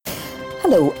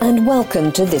Hello and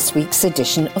welcome to this week's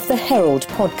edition of the Herald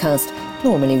podcast,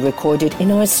 normally recorded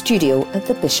in our studio at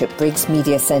the Bishopbriggs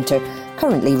Media Centre,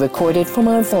 currently recorded from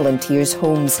our volunteers'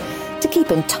 homes. To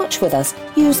keep in touch with us,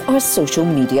 use our social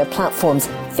media platforms,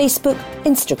 Facebook,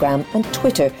 Instagram and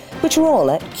Twitter, which are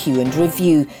all at Q and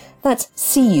Review. That's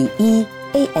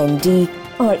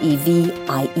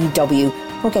CUEANDREVIEW.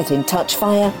 Or get in touch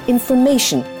via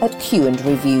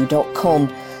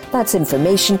information@qandreview.com. That's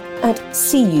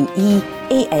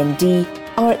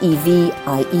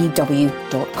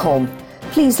information@CUEANDREVIEW.com.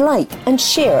 Please like and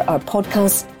share our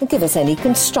podcasts and give us any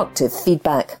constructive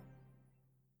feedback.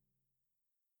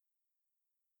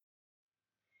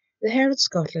 The Herald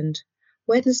Scotland,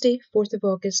 Wednesday, 4th of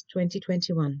August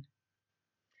 2021.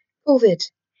 COVID.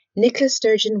 Nicola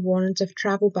Sturgeon warns of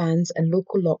travel bans and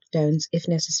local lockdowns if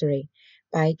necessary,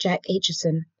 by Jack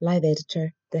Aitchison, live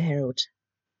editor, The Herald.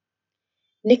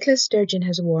 Nicola Sturgeon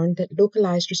has warned that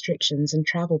localised restrictions and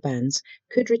travel bans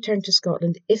could return to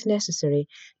Scotland if necessary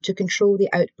to control the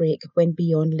outbreak when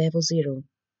beyond level 0.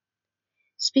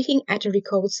 Speaking at a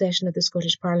recalled session of the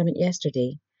Scottish Parliament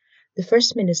yesterday, the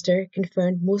First Minister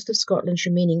confirmed most of Scotland's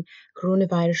remaining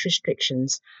coronavirus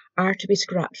restrictions are to be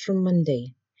scrapped from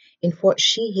Monday, in what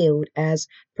she hailed as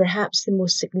perhaps the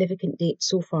most significant date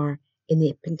so far in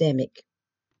the pandemic.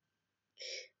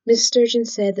 Ms Sturgeon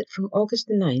said that from August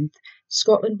the 9th,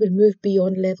 Scotland would move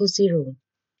beyond level 0,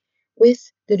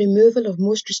 with the removal of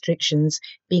most restrictions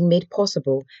being made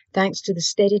possible thanks to the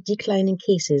steady decline in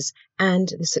cases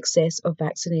and the success of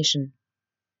vaccination.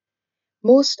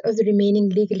 Most of the remaining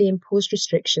legally imposed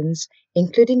restrictions,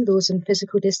 including those on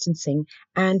physical distancing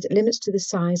and limits to the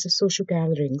size of social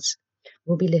gatherings,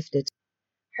 will be lifted.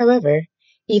 However,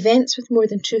 events with more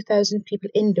than 2,000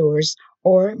 people indoors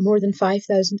or more than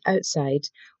 5,000 outside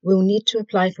will need to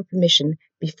apply for permission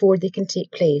before they can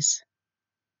take place.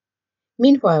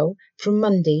 Meanwhile, from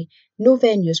Monday, no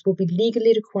venues will be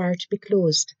legally required to be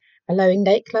closed, allowing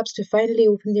nightclubs to finally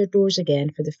open their doors again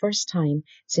for the first time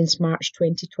since March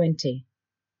 2020.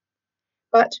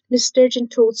 But Ms Sturgeon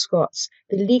told Scots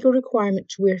the legal requirement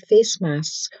to wear face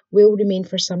masks will remain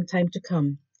for some time to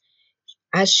come.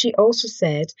 As she also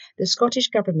said, the Scottish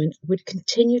Government would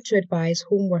continue to advise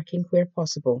home working where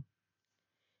possible.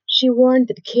 She warned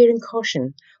that care and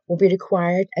caution will be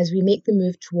required as we make the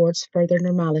move towards further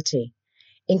normality,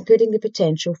 including the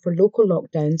potential for local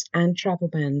lockdowns and travel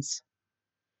bans.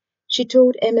 She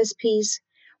told MSPs,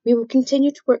 "We will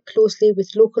continue to work closely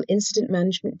with local incident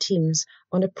management teams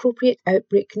on appropriate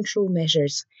outbreak control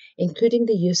measures, including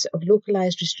the use of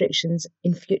localised restrictions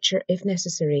in future if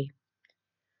necessary.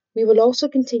 We will also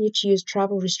continue to use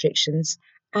travel restrictions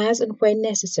as and when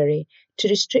necessary to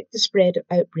restrict the spread of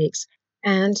outbreaks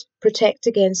and protect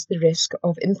against the risk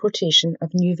of importation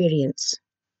of new variants."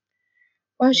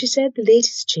 While she said the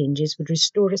latest changes would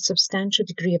restore a substantial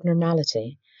degree of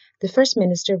normality, the First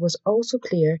Minister was also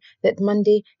clear that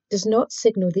Monday does not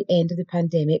signal the end of the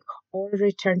pandemic or a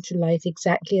return to life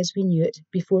exactly as we knew it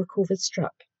before COVID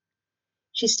struck.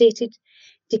 She stated,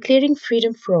 "Declaring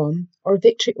freedom from or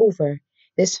victory over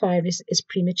this virus is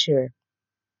premature."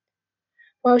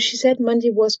 While she said Monday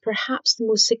was perhaps the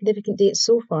most significant date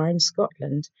so far in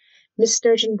Scotland, Ms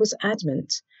Sturgeon was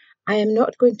adamant, "I am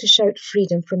not going to shout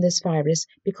freedom from this virus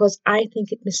because I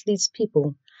think it misleads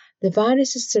people. The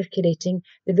virus is circulating,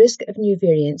 the risk of new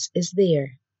variants is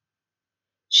there."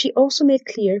 She also made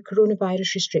clear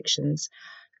coronavirus restrictions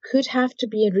could have to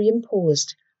be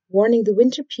reimposed, warning the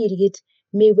winter period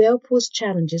may well pose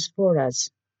challenges for us.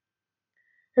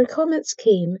 Her comments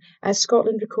came as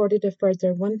Scotland recorded a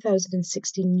further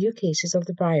 1,016 new cases of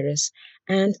the virus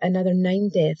and another 9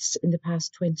 deaths in the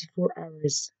past 24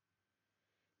 hours.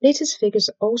 Latest figures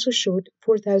also showed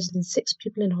 4,006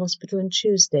 people in hospital on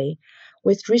Tuesday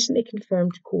with recently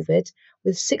confirmed COVID,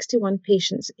 with 61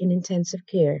 patients in intensive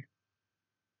care.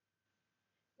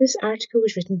 This article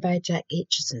was written by Jack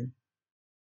Aitchison.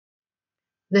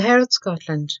 The Herald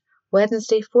Scotland,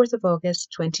 Wednesday, 4th of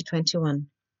August 2021.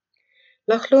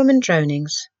 Loch Lomond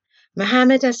drownings.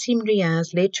 Mohammed Asim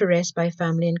Riaz laid to rest by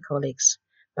family and colleagues,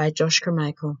 by Josh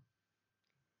Carmichael.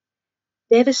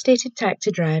 Devastated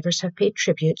taxi drivers have paid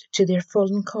tribute to their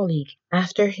fallen colleague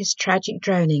after his tragic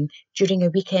drowning during a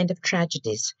weekend of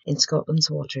tragedies in Scotland's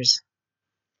waters.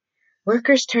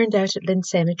 Workers turned out at Lynn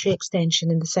Cemetery Extension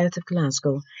in the south of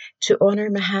Glasgow to honour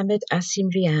Mohammed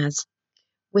Asim Riaz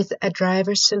with a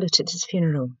driver's salute at his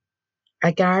funeral,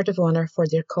 a guard of honour for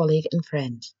their colleague and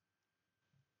friend.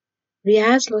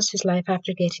 Riaz lost his life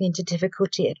after getting into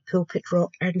difficulty at Pulpit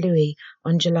Rock, Ardluey,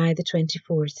 on July the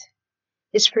 24th.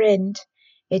 His friend,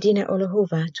 Edina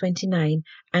Olahova, 29,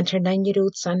 and her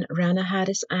 9-year-old son, Rana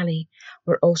Harris Ali,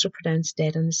 were also pronounced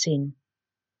dead on the scene.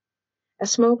 A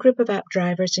small group of app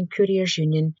drivers and couriers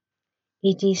union,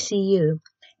 ADCU,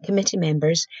 committee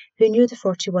members who knew the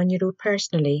 41-year-old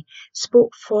personally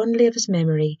spoke fondly of his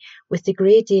memory, with the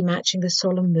grey day matching the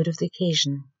solemn mood of the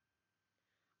occasion.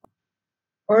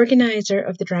 Organiser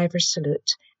of the Drivers'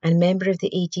 Salute and member of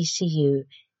the ADCU,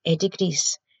 Eddie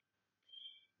Grease,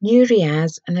 knew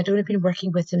Riaz and had only been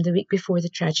working with him the week before the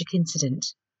tragic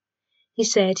incident. He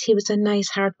said he was a nice,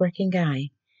 hard-working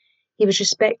guy. He was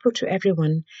respectful to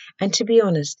everyone, and to be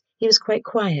honest, he was quite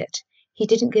quiet. He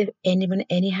didn't give anyone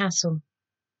any hassle.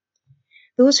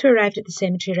 Those who arrived at the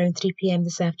cemetery around 3 p.m.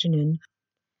 this afternoon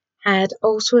had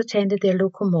also attended their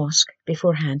local mosque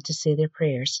beforehand to say their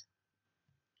prayers.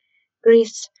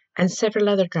 Grease and several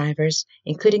other drivers,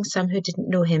 including some who didn't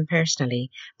know him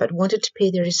personally but wanted to pay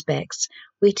their respects,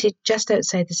 waited just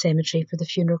outside the cemetery for the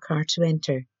funeral car to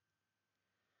enter.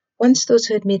 Once those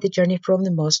who had made the journey from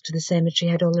the mosque to the cemetery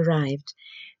had all arrived,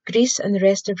 Grease and the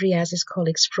rest of Riaz's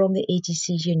colleagues from the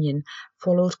ADC union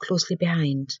followed closely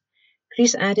behind.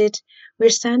 Grease added, "We're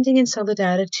standing in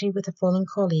solidarity with a fallen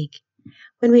colleague.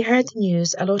 When we heard the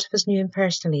news, a lot of us knew him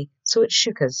personally, so it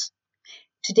shook us.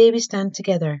 Today we stand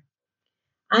together.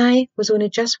 I was only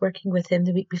just working with him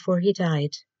the week before he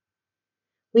died.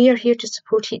 We are here to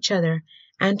support each other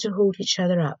and to hold each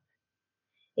other up.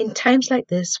 In times like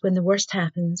this, when the worst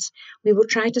happens, we will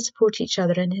try to support each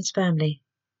other and his family.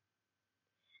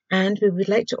 And we would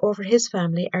like to offer his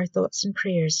family our thoughts and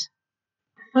prayers."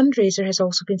 A fundraiser has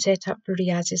also been set up for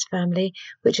Riaz's family,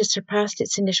 which has surpassed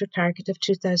its initial target of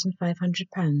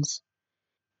 £2,500.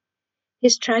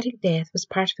 His tragic death was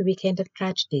part of a weekend of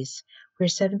tragedies, where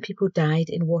 7 people died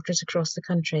in waters across the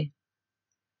country.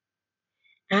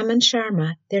 Aman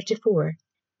Sharma, 34,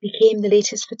 became the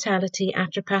latest fatality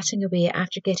after passing away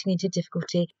after getting into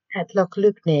difficulty at Loch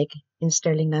Lubnaig in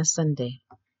Stirling last Sunday.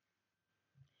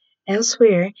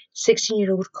 Elsewhere,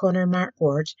 16-year-old Conor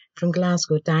Markward from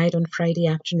Glasgow died on Friday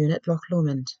afternoon at Loch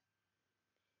Lomond.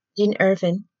 Dean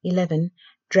Irvine, 11,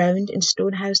 drowned in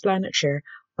Stonehouse, Lanarkshire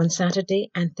on Saturday,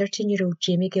 and 13-year-old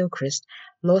Jamie Gilchrist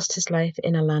lost his life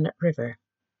in a Lanark River.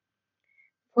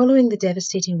 Following the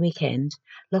devastating weekend,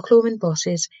 Loch Lomond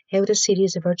bosses held a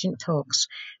series of urgent talks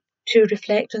to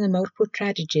reflect on the multiple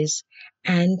tragedies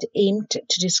and aimed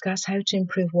to discuss how to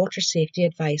improve water safety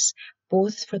advice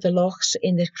both for the lochs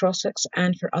in the Trossachs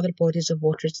and for other bodies of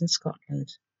waters in Scotland.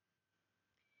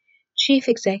 Chief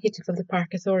Executive of the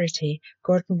Park Authority,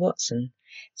 Gordon Watson,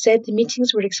 said the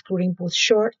meetings were exploring both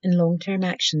short and long-term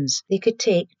actions they could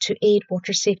take to aid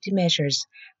water safety measures,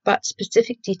 but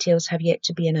specific details have yet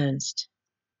to be announced.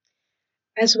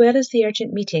 As well as the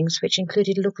urgent meetings, which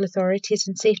included local authorities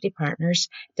and safety partners,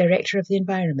 Director of the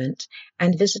Environment,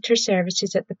 and visitor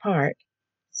services at the park,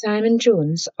 Simon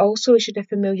Jones also issued a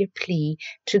familiar plea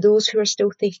to those who are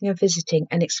still thinking of visiting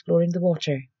and exploring the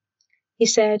water. He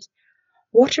said,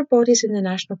 "Water bodies in the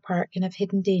national park can have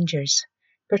hidden dangers,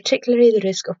 particularly the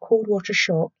risk of cold water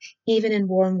shock even in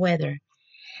warm weather,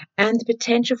 and the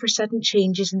potential for sudden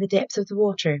changes in the depth of the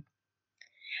water.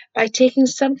 By taking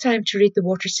some time to read the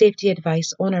water safety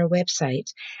advice on our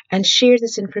website and share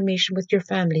this information with your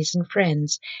families and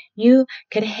friends, you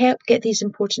can help get these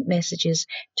important messages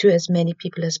to as many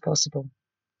people as possible."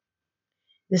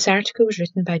 This article was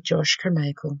written by Josh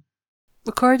Carmichael.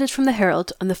 Recorded from the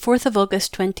Herald on the 4th of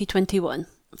August 2021.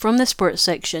 From the sports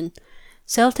section,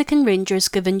 Celtic and Rangers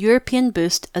given European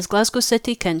boost as Glasgow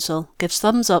City Council gives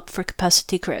thumbs up for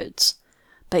capacity crowds.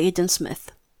 By Aidan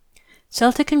Smith.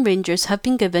 Celtic and Rangers have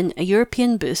been given a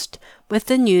European boost with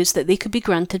the news that they could be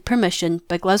granted permission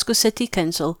by Glasgow City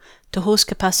Council to host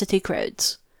capacity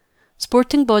crowds.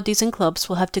 Sporting bodies and clubs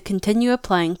will have to continue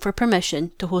applying for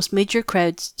permission to host major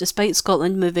crowds despite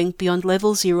Scotland moving beyond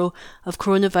level 0 of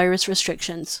coronavirus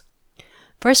restrictions.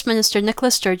 First Minister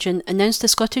Nicola Sturgeon announced the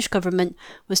Scottish Government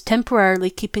was temporarily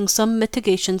keeping some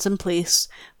mitigations in place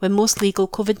when most legal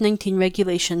COVID-19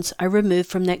 regulations are removed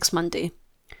from next Monday.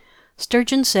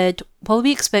 Sturgeon said, "While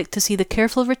we expect to see the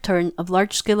careful return of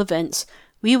large-scale events,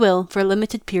 we will, for a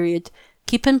limited period,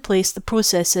 keep in place the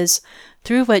processes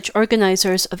through which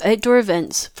organisers of outdoor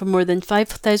events for more than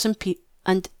 5,000 people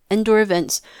and indoor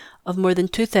events of more than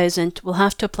 2,000 will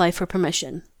have to apply for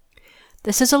permission.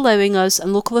 This is allowing us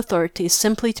and local authorities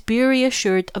simply to be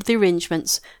reassured of the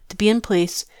arrangements to be in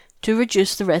place to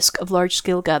reduce the risk of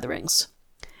large-scale gatherings."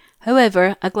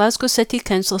 However, a Glasgow City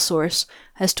Council source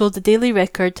has told the Daily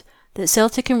Record that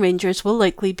Celtic and Rangers will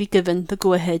likely be given the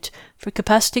go-ahead for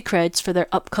capacity crowds for their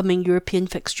upcoming European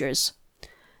fixtures.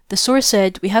 The source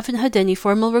said, "We haven't had any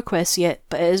formal requests yet,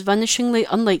 but it is vanishingly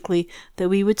unlikely that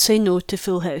we would say no to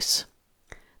full house."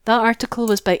 That article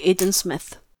was by Aidan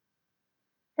Smith.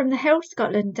 From the Herald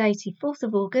Scotland dated 4th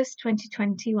of August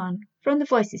 2021, from the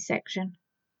Voices section.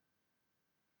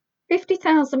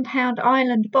 £50,000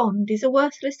 island bond is a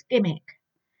worthless gimmick.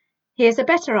 Here's a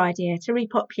better idea to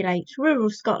repopulate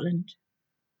rural Scotland.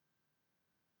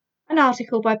 An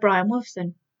article by Brian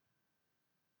Wolfson.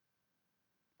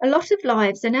 A lot of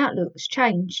lives and outlooks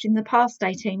changed in the past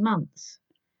 18 months.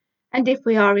 And if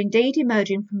we are indeed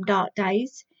emerging from dark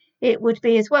days, it would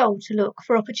be as well to look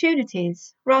for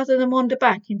opportunities rather than wander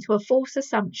back into a false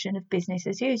assumption of business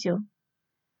as usual.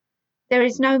 There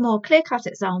is no more clear-cut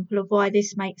example of why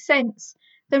this makes sense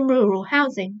than rural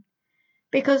housing,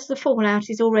 because the fallout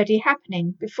is already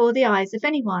happening before the eyes of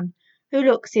anyone who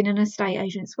looks in an estate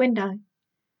agent's window.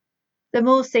 The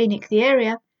more scenic the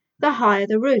area, the higher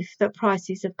the roof that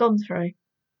prices have gone through.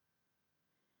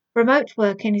 Remote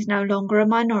working is no longer a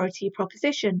minority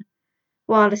proposition,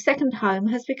 while a second home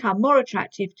has become more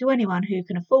attractive to anyone who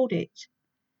can afford it.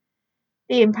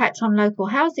 The impact on local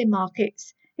housing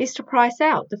markets is to price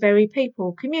out the very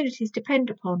people communities depend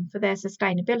upon for their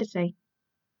sustainability.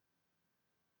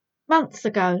 Months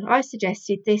ago, I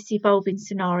suggested this evolving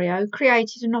scenario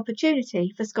created an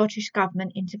opportunity for Scottish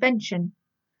Government intervention.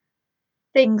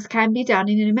 Things can be done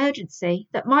in an emergency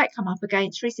that might come up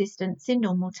against resistance in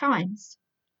normal times.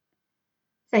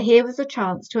 So here was a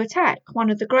chance to attack one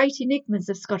of the great enigmas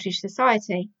of Scottish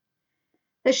society,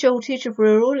 the shortage of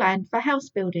rural land for house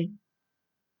building.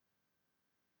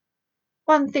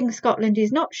 One thing Scotland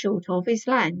is not short of is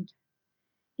land,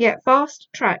 yet vast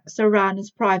tracts are run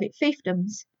as private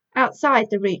fiefdoms, outside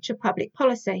the reach of public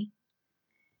policy.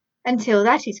 Until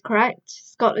that is cracked,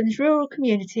 Scotland's rural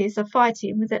communities are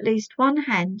fighting with at least one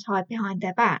hand tied behind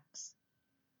their backs.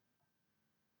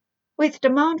 With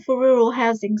demand for rural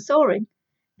housing soaring,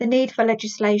 the need for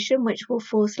legislation which will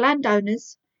force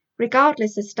landowners,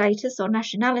 regardless of status or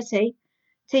nationality,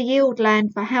 to yield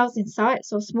land for housing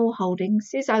sites or small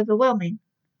holdings is overwhelming.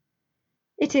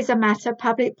 It is a matter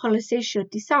public policy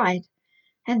should decide,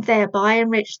 and thereby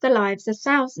enrich the lives of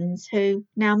thousands who,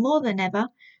 now more than ever,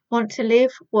 want to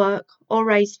live, work, or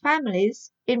raise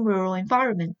families in rural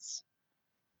environments.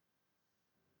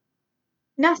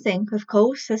 Nothing, of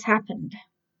course, has happened.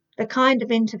 The kind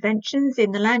of interventions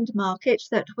in the land market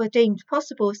that were deemed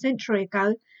possible a century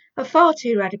ago are far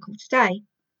too radical today.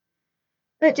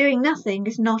 But doing nothing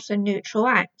is not a neutral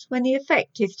act when the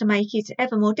effect is to make it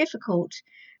ever more difficult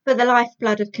for the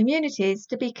lifeblood of communities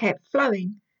to be kept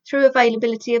flowing through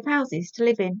availability of houses to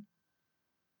live in.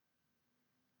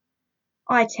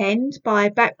 I tend, by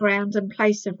background and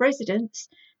place of residence,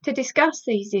 to discuss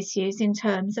these issues in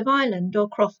terms of island or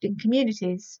crofting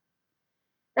communities.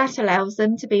 That allows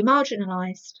them to be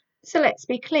marginalised, so let's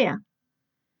be clear.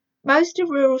 Most of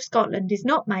rural Scotland is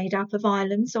not made up of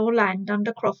islands or land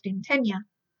under crofting tenure.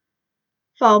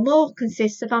 Far more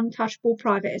consists of untouchable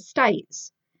private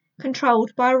estates,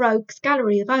 controlled by a rogues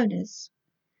gallery of owners,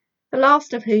 the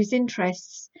last of whose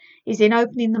interests is in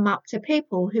opening them up to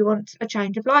people who want a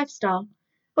change of lifestyle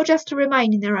or just to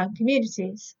remain in their own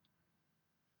communities.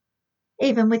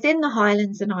 Even within the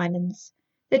Highlands and Islands,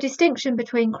 the distinction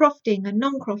between crofting and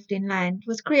non-crofting land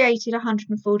was created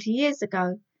 140 years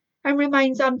ago and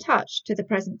remains untouched to the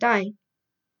present day.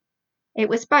 It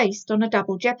was based on a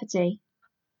double jeopardy.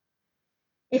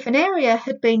 If an area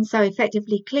had been so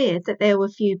effectively cleared that there were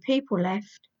few people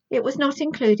left, it was not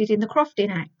included in the Crofting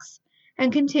Acts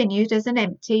and continued as an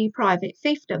empty private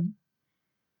fiefdom.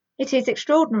 It is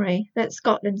extraordinary that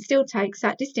Scotland still takes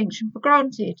that distinction for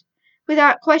granted,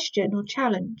 without question or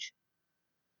challenge.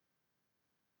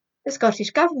 The Scottish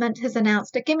Government has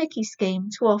announced a gimmicky scheme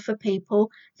to offer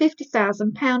people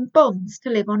 £50,000 bonds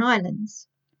to live on islands.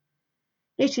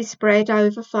 It is spread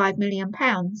over £5 million,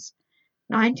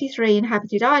 93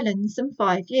 inhabited islands and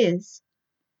 5 years.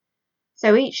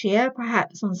 So each year,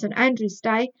 perhaps on St Andrew's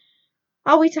Day,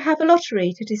 are we to have a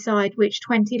lottery to decide which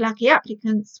 20 lucky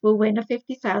applicants will win a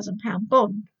 £50,000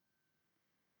 bond?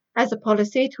 As a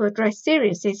policy to address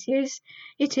serious issues,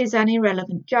 it is an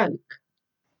irrelevant joke.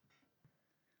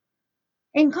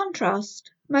 In contrast,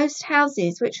 most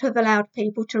houses which have allowed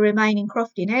people to remain in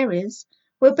crofting areas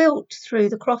were built through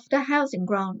the Crofter Housing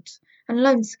Grant and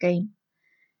Loan Scheme,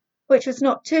 which was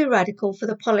not too radical for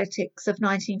the politics of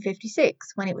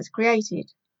 1956 when it was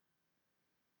created.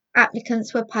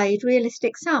 Applicants were paid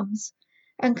realistic sums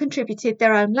and contributed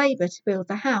their own labour to build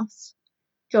the house.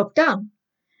 Job done,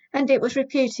 and it was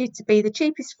reputed to be the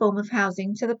cheapest form of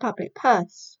housing to the public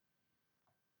purse.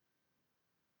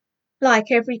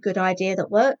 Like every good idea that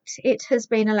worked, it has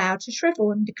been allowed to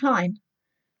shrivel and decline,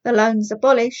 the loans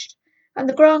abolished, and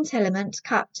the grant element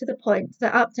cut to the point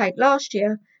that uptake last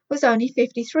year was only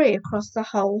 53 across the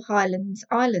whole Highlands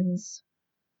Islands.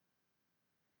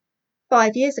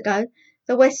 5 years ago,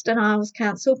 the Western Isles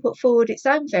Council put forward its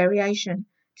own variation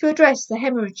to address the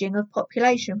hemorrhaging of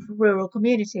population for rural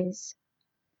communities.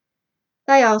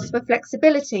 They asked for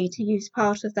flexibility to use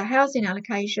part of the housing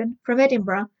allocation from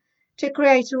Edinburgh to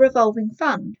create a revolving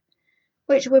fund,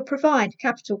 which would provide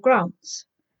capital grants,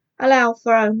 allow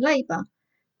for own labour,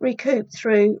 recouped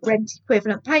through rent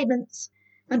equivalent payments,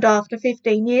 and after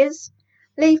 15 years,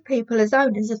 leave people as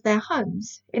owners of their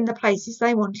homes in the places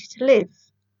they wanted to live.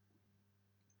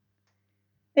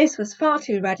 This was far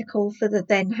too radical for the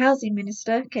then Housing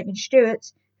Minister, Kevin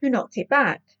Stewart, who knocked it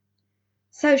back.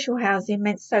 Social housing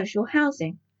meant social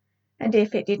housing, and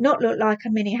if it did not look like a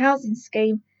mini housing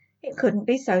scheme, it couldn't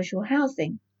be social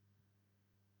housing.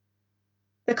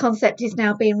 The concept is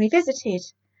now being revisited,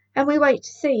 and we wait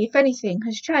to see if anything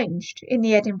has changed in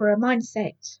the Edinburgh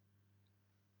mindset.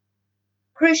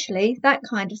 Crucially, that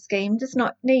kind of scheme does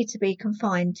not need to be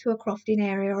confined to a crofting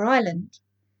area or island.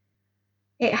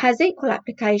 It has equal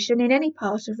application in any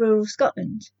part of rural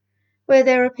Scotland, where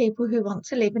there are people who want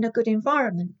to live in a good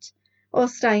environment or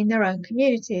stay in their own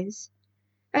communities,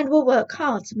 and will work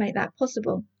hard to make that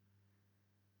possible.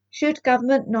 Should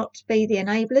government not be the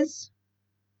enablers?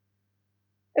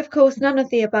 Of course, none of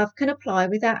the above can apply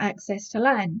without access to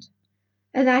land,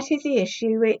 and that is the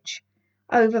issue which,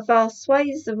 over vast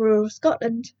swathes of rural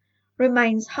Scotland,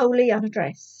 remains wholly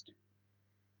unaddressed.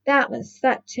 Doubtless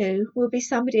that too will be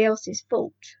somebody else's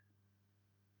fault.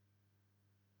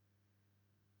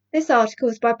 This article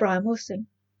is by Brian Wilson.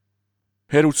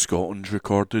 Herald Scotland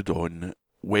recorded on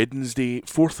Wednesday,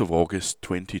 4th of August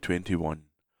 2021.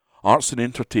 Arts and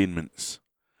Entertainments.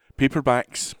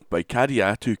 Paperbacks by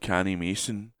Cadiatu Canny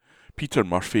Mason, Peter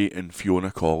Murphy and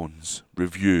Fiona Collins.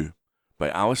 Review by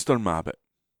Alistair Mabbitt.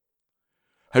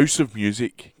 House of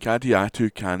Music,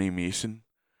 Cadiatu Canny Mason.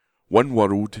 One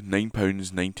World,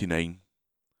 £9.99.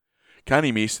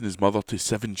 Canny Mason is mother to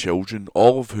 7 children,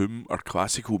 all of whom are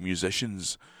classical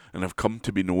musicians and have come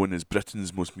to be known as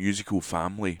Britain's most musical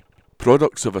family.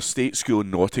 Products of a state school in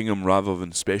Nottingham rather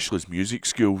than specialist music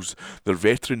schools, they're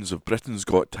veterans of Britain's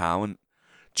Got Talent,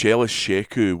 cellist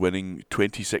Sheku winning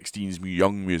 2016's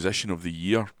Young Musician of the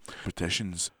Year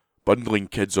competitions, bundling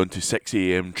kids onto 6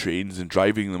 a.m. trains and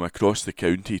driving them across the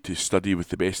county to study with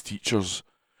the best teachers.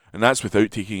 And that's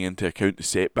without taking into account the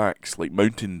setbacks like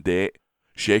mountain debt,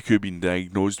 Sheku being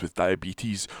diagnosed with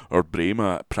diabetes, or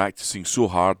Brema practising so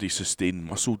hard he sustained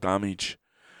muscle damage.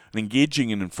 An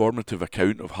engaging and informative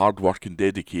account of hard work and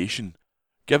dedication,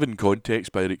 given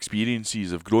context by her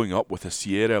experiences of growing up with a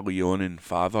Sierra Leonean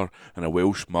father and a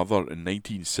Welsh mother in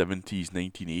 1970s,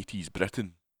 1980s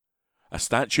Britain. A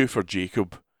statue for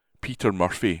Jacob, Peter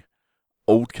Murphy,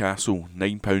 Oldcastle,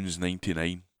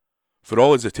 £9.99. For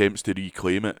all his attempts to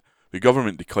reclaim it, the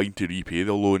government declined to repay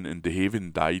the loan and De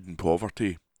Haven died in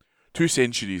poverty. 2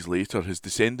 centuries later, his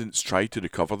descendants tried to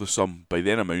recover the sum, by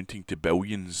then amounting to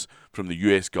billions, from the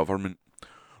US government.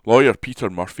 Lawyer Peter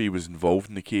Murphy was involved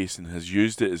in the case and has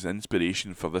used it as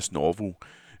inspiration for this novel,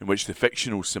 in which the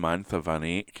fictional Samantha Van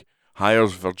Eyck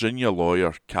hires Virginia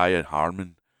lawyer Kaya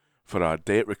Harmon for a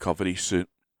debt recovery suit.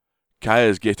 Kaya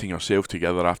is getting herself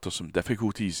together after some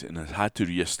difficulties and has had to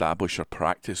re-establish her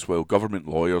practice while government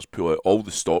lawyers pull out all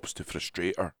the stops to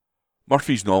frustrate her.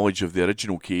 Murphy's knowledge of the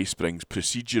original case brings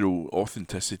procedural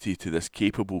authenticity to this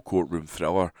capable courtroom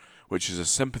thriller, which is a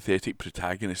sympathetic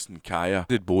protagonist in Kaya,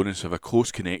 added bonus of a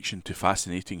close connection to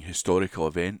fascinating historical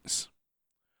events.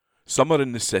 Summer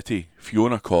in the City,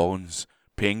 Fiona Collins,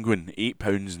 Penguin,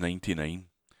 £8.99.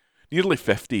 Nearly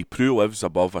 50, Prue lives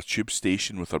above a tube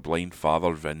station with her blind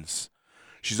father, Vince.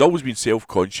 She's always been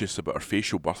self-conscious about her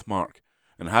facial birthmark,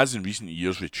 and has in recent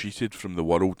years retreated from the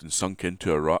world and sunk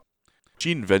into a rut.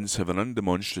 She and Vince have an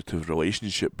undemonstrative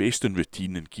relationship based on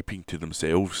routine and keeping to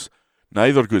themselves.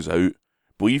 Neither goes out.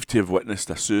 Believed to have witnessed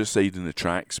a suicide in the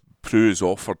tracks, Prue is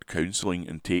offered counselling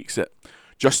and takes it,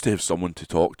 just to have someone to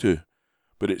talk to.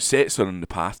 But it sets her on the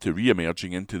path to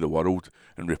re-emerging into the world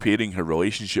and repairing her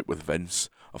relationship with Vince,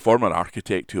 a former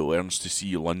architect who learns to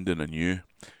see London anew.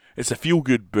 It's a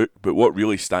feel-good book, but what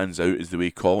really stands out is the way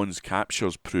Collins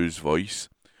captures Prue's voice.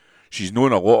 She's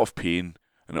known a lot of pain,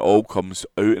 and it all comes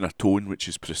out in a tone which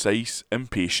is precise,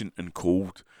 impatient and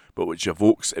cold, but which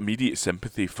evokes immediate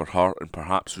sympathy for her and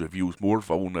perhaps reveals more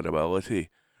vulnerability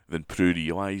than Prue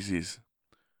realises.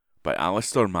 By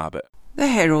Alistair Mabbitt. The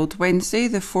Herald, Wednesday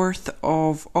the 4th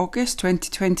of August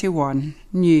 2021.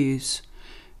 News.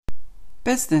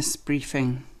 Business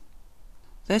briefing.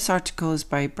 This article is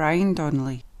by Brian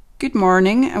Donnelly. Good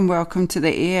morning and welcome to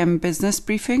the AM Business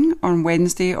Briefing on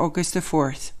Wednesday, August the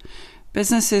 4th.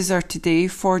 Businesses are today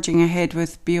forging ahead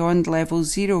with Beyond Level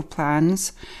Zero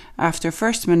plans after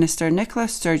First Minister Nicola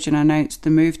Sturgeon announced the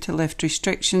move to lift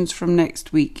restrictions from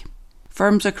next week.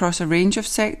 Firms across a range of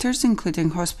sectors,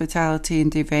 including hospitality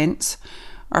and events,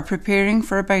 are preparing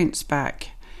for a bounce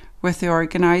back, with the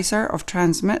organiser of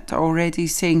Transmit already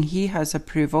saying he has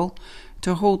approval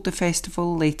to hold the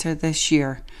festival later this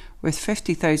year, with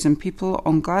 50,000 people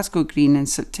on Glasgow Green in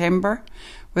September,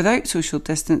 without social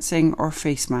distancing or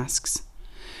face masks.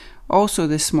 Also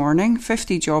this morning,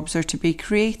 50 jobs are to be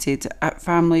created at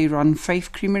family-run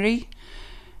Fife Creamery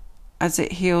as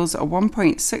it hails a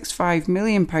 £1.65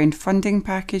 million funding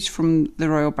package from the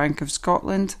Royal Bank of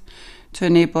Scotland to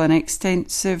enable an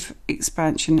extensive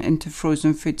expansion into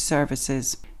frozen food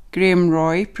services. Graham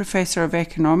Roy, Professor of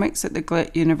Economics at the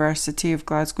GLIT University of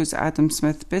Glasgow's Adam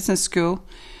Smith Business School,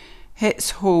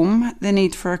 hits home the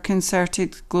need for a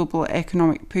concerted global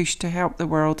economic push to help the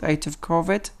world out of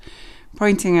COVID,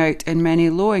 pointing out in many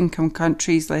low-income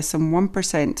countries less than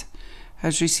 1%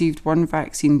 has received one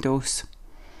vaccine dose.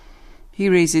 He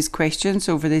raises questions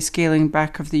over the scaling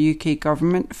back of the UK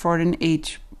government foreign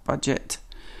aid budget.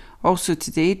 Also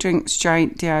today, drinks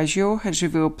giant Diageo has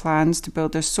revealed plans to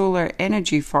build a solar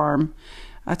energy farm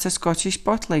at a Scottish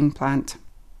bottling plant.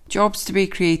 Jobs to be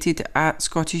created at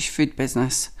Scottish food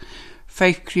business.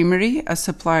 Fife Creamery, a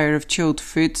supplier of chilled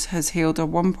foods, has hailed a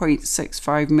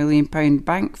 £1.65 million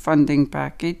bank funding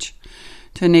package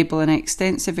to enable an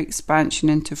extensive expansion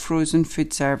into frozen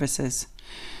food services.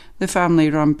 The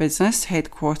family-run business,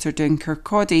 headquartered in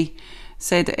Kirkcaldy,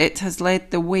 said it has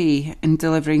led the way in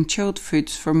delivering chilled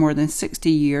foods for more than 60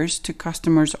 years to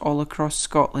customers all across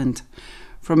Scotland,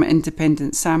 from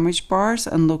independent sandwich bars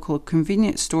and local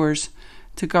convenience stores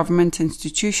to government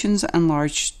institutions and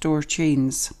large store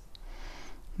chains.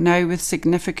 Now, with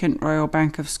significant Royal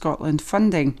Bank of Scotland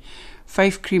funding,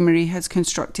 Fife Creamery has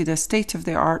constructed a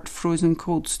state-of-the-art frozen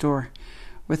cold store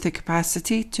with the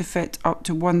capacity to fit up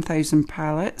to 1,000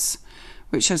 pallets,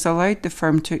 which has allowed the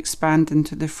firm to expand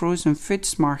into the frozen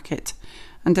foods market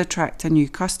and attract a new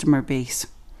customer base.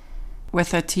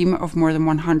 With a team of more than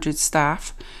 100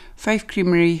 staff, Fife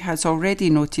Creamery has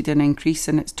already noted an increase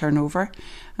in its turnover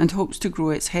and hopes to grow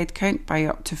its headcount by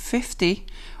up to 50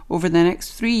 over the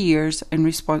next 3 years in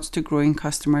response to growing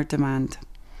customer demand.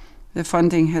 The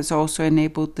funding has also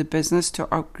enabled the business to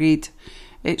upgrade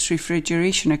its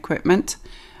refrigeration equipment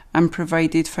and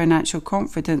provided financial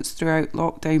confidence throughout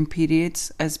lockdown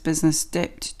periods as business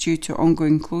dipped due to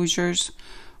ongoing closures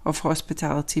of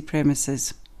hospitality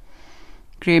premises.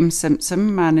 Graham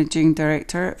Simpson, Managing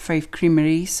Director at Fife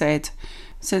Creamery, said,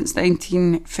 "Since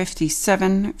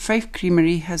 1957, Fife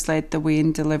Creamery has led the way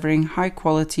in delivering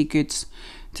high-quality goods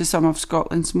to some of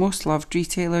Scotland's most loved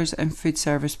retailers and food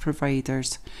service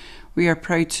providers. We are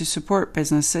proud to support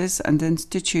businesses and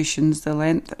institutions the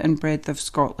length and breadth of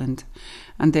Scotland,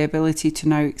 and the ability to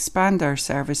now expand our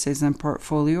services and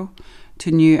portfolio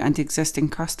to new and existing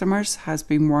customers has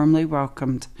been warmly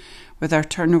welcomed, with our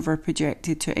turnover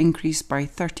projected to increase by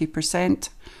 30%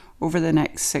 over the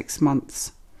next 6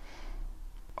 months.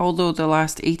 Although the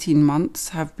last 18 months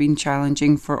have been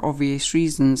challenging for obvious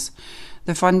reasons,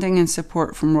 the funding and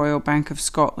support from Royal Bank of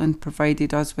Scotland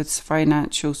provided us with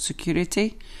financial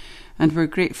security, and we're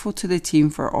grateful to the team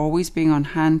for always being on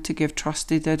hand to give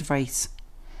trusted advice."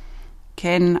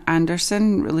 Ken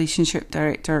Anderson, Relationship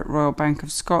Director at Royal Bank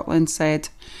of Scotland, said,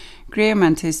 "Graham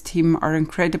and his team are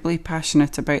incredibly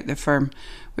passionate about the firm,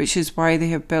 which is why they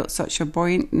have built such a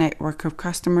buoyant network of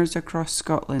customers across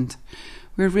Scotland.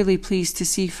 We're really pleased to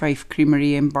see Fife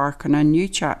Creamery embark on a new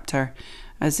chapter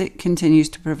as it continues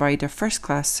to provide a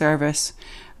first-class service,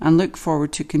 and look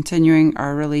forward to continuing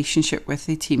our relationship with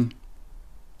the team."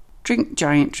 Drink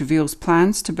giant reveals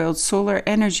plans to build solar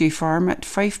energy farm at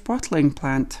Fife bottling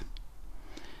plant.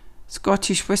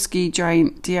 Scottish whisky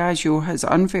giant Diageo has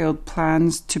unveiled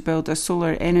plans to build a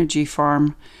solar energy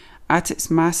farm at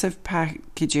its massive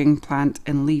packaging plant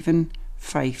in Leven,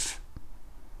 Fife.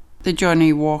 The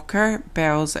Johnnie Walker,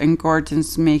 Bells and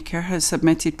Gordon's maker has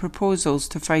submitted proposals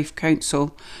to Fife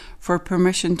Council for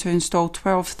permission to install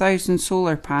 12,000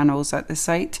 solar panels at the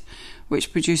site,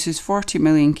 which produces 40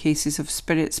 million cases of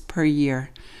spirits per year.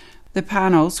 The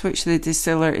panels, which the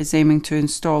distiller is aiming to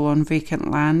install on vacant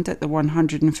land at the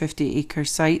 150-acre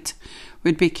site,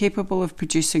 would be capable of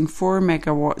producing 4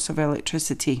 megawatts of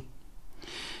electricity.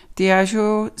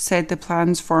 Diageo said the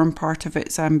plans form part of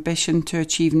its ambition to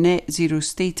achieve net zero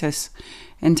status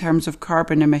in terms of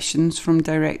carbon emissions from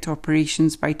direct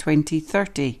operations by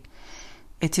 2030.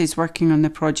 It is working on the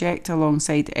project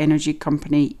alongside energy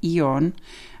company E.ON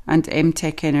and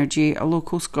MTech Energy, a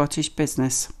local Scottish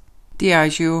business.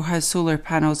 Diageo has solar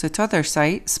panels at other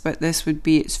sites, but this would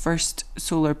be its first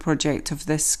solar project of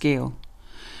this scale.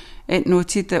 It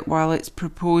noted that while its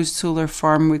proposed solar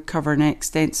farm would cover an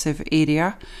extensive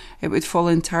area, it would fall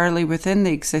entirely within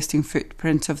the existing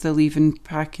footprint of the Leven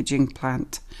packaging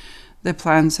plant. The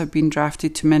plans have been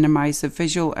drafted to minimise the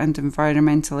visual and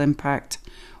environmental impact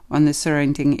on the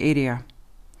surrounding area.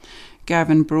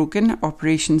 Gavin Brogan,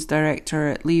 Operations Director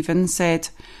at Leven, said,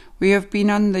 "We have been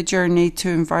on the journey to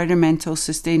environmental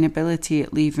sustainability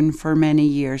at Leven for many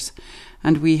years,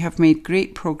 and we have made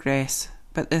great progress,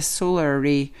 but this solar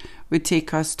array would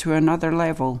take us to another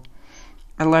level,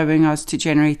 allowing us to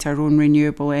generate our own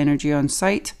renewable energy on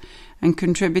site and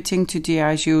contributing to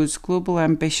Diageo's global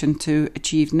ambition to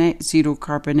achieve net zero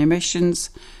carbon emissions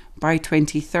by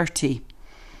 2030.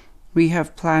 We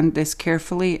have planned this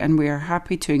carefully and we are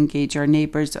happy to engage our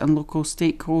neighbours and local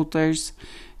stakeholders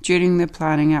during the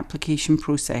planning application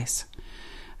process.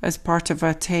 As part of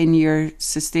a 10-year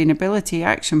sustainability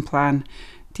action plan,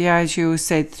 Diageo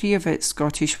said 3 of its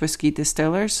Scottish whisky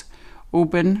distillers,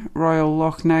 Oban, Royal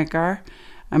Lochnagar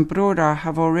and Brora,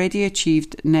 have already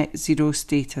achieved net zero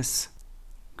status.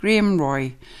 Graham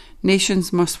Roy,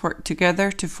 nations must work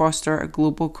together to foster a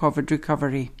global COVID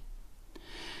recovery.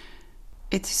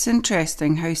 It is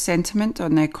interesting how sentiment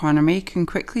on the economy can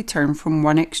quickly turn from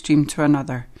one extreme to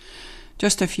another.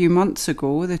 Just a few months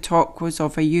ago, the talk was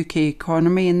of a UK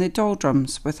economy in the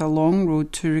doldrums with a long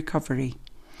road to recovery.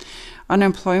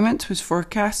 Unemployment was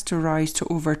forecast to rise to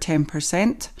over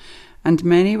 10%, and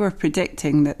many were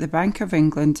predicting that the Bank of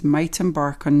England might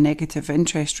embark on negative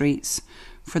interest rates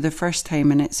for the first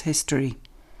time in its history.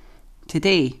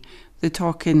 Today, the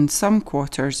talk in some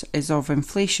quarters is of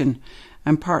inflation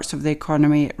and parts of the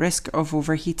economy at risk of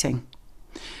overheating.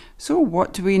 So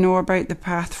what do we know about the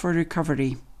path for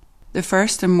recovery? The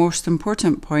first and most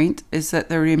important point is that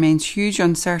there remains huge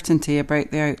uncertainty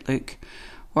about the outlook.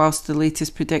 Whilst the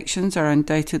latest predictions are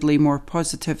undoubtedly more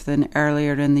positive than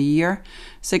earlier in the year,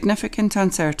 significant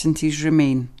uncertainties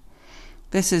remain.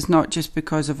 This is not just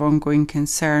because of ongoing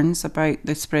concerns about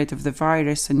the spread of the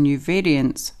virus and new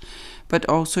variants, but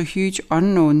also huge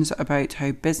unknowns about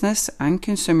how business and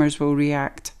consumers will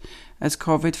react as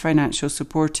COVID financial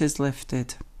support is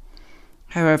lifted.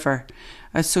 However,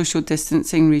 as social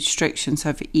distancing restrictions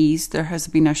have eased, there has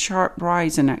been a sharp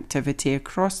rise in activity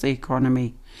across the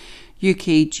economy.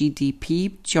 UK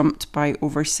GDP jumped by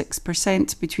over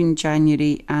 6% between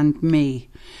January and May.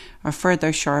 A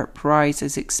further sharp rise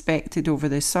is expected over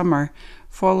the summer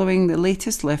following the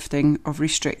latest lifting of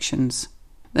restrictions.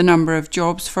 The number of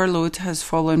jobs furloughed has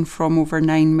fallen from over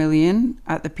 9 million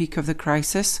at the peak of the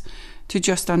crisis to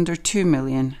just under 2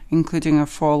 million, including a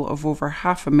fall of over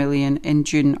 500,000 in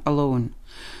June alone.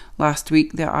 Last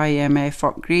week, the IMF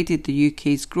upgraded the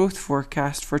UK's growth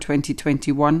forecast for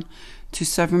 2021 to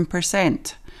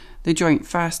 7%, the joint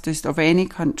fastest of any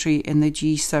country in the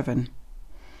G7.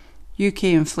 UK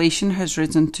inflation has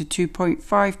risen to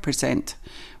 2.5%,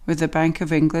 with the Bank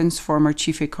of England's former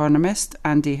chief economist,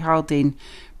 Andy Haldane,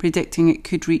 predicting it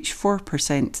could reach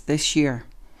 4% this year.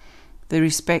 The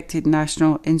respected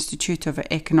National Institute of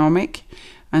Economic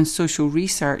and Social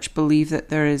Research believe that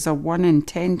there is a 1 in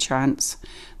 10 chance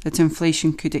that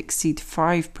inflation could exceed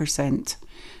 5%.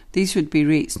 These would be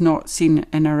rates not seen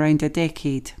in around a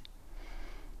decade.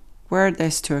 Were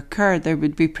this to occur, there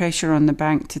would be pressure on the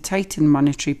bank to tighten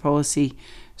monetary policy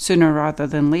sooner rather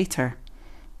than later.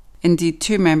 Indeed,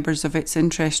 2 members of its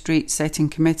interest rate setting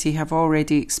committee have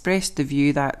already expressed the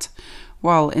view that,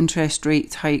 while interest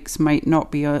rate hikes might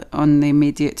not be on the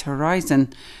immediate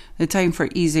horizon, the time for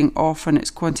easing off on its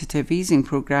quantitative easing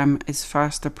programme is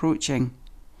fast approaching.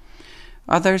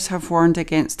 Others have warned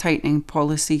against tightening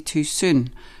policy too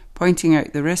soon, pointing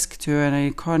out the risk to an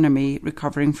economy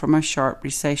recovering from a sharp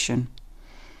recession.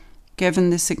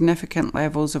 Given the significant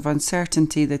levels of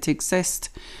uncertainty that exist,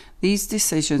 these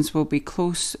decisions will be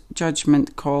close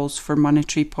judgment calls for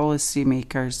monetary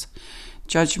policymakers.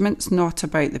 Judgments not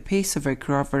about the pace of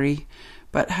recovery,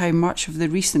 but how much of the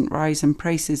recent rise in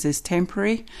prices is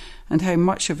temporary and how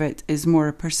much of it is more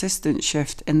a persistent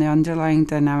shift in the underlying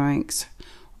dynamics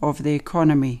of the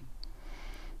economy.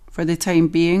 For the time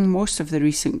being, most of the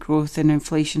recent growth in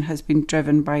inflation has been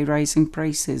driven by rising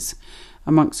prices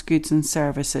amongst goods and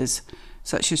services,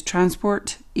 such as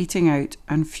transport, eating out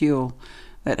and fuel,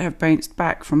 that have bounced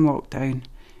back from lockdown.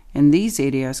 In these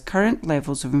areas, current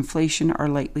levels of inflation are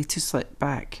likely to slip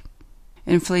back.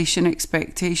 Inflation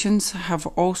expectations have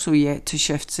also yet to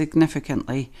shift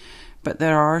significantly, but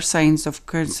there are signs of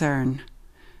concern.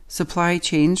 Supply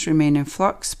chains remain in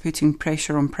flux, putting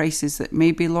pressure on prices that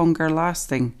may be longer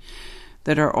lasting.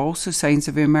 There are also signs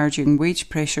of emerging wage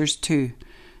pressures too.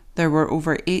 There were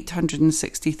over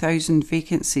 860,000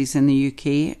 vacancies in the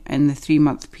UK in the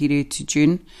 3-month period to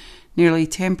June, nearly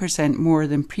 10% more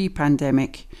than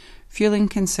pre-pandemic, fueling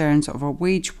concerns of a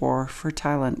wage war for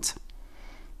talent.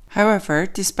 However,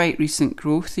 despite recent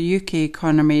growth, the UK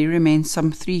economy remains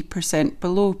some 3%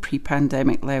 below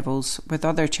pre-pandemic levels, with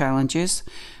other challenges,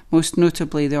 most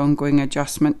notably the ongoing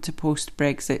adjustment to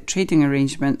post-Brexit trading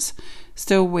arrangements,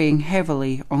 still weighing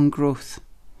heavily on growth.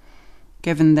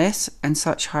 Given this and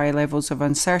such high levels of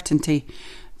uncertainty,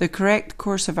 the correct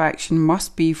course of action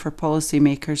must be for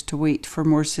policymakers to wait for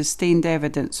more sustained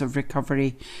evidence of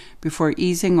recovery before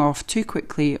easing off too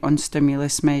quickly on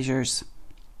stimulus measures.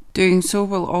 Doing so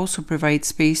will also provide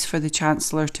space for the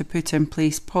Chancellor to put in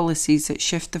place policies that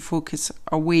shift the focus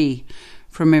away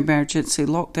from emergency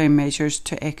lockdown measures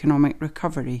to economic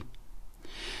recovery.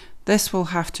 This will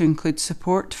have to include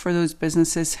support for those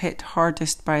businesses hit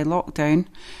hardest by lockdown,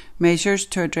 measures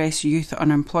to address youth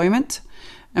unemployment,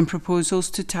 and proposals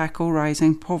to tackle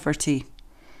rising poverty.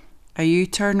 A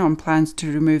U-turn on plans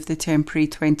to remove the temporary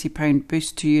 £20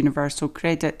 boost to universal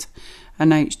credit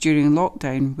announced during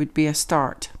lockdown would be a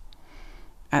start.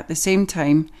 At the same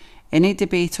time, any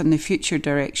debate on the future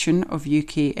direction of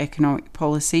UK economic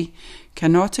policy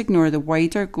cannot ignore the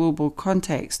wider global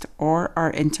context or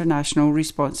our international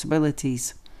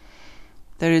responsibilities.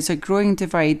 There is a growing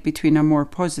divide between a more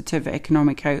positive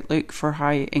economic outlook for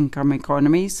high-income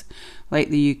economies, like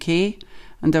the UK,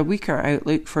 and a weaker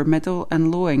outlook for middle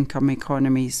and low-income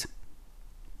economies.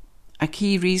 A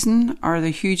key reason are the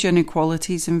huge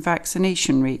inequalities in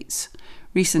vaccination rates.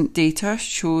 Recent data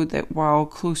show that while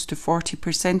close to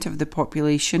 40% of the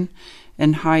population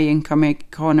in high-income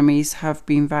economies have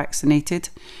been vaccinated,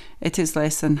 it is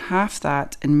less than half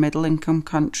that in middle-income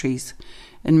countries.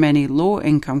 In many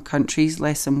low-income countries,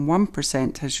 less than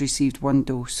 1% has received one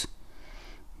dose.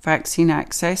 Vaccine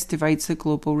access divides the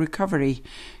global recovery.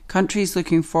 Countries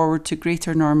looking forward to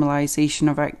greater normalisation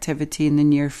of activity in the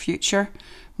near future,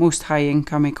 most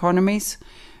high-income economies,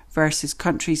 versus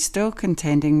countries still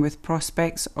contending with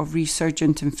prospects of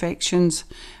resurgent infections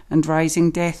and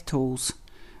rising death tolls,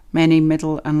 many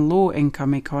middle and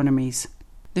low-income economies.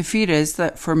 The fear is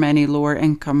that for many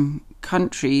lower-income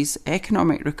countries,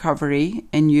 economic recovery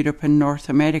in Europe and North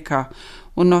America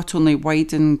will not only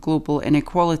widen global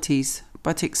inequalities,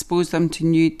 but expose them to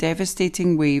new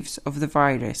devastating waves of the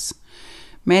virus.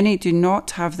 Many do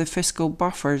not have the fiscal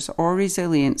buffers or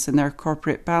resilience in their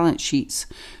corporate balance sheets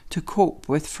to cope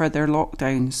with further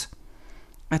lockdowns.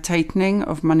 A tightening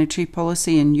of monetary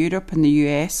policy in Europe and the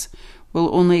US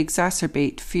will only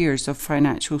exacerbate fears of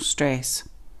financial stress.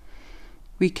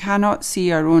 We cannot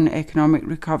see our own economic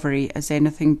recovery as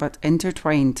anything but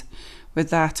intertwined with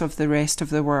that of the rest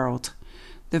of the world.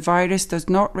 The virus does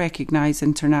not recognise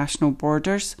international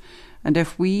borders, and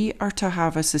if we are to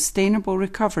have a sustainable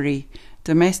recovery,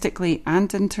 domestically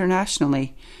and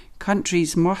internationally,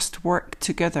 countries must work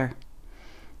together.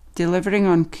 Delivering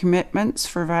on commitments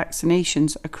for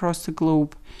vaccinations across the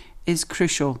globe is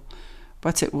crucial,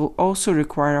 but it will also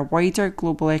require a wider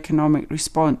global economic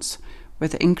response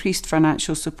with increased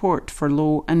financial support for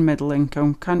low and middle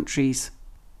income countries.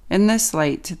 In this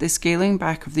light, the scaling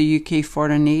back of the UK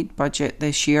foreign aid budget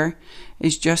this year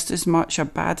is just as much a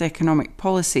bad economic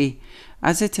policy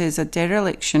as it is a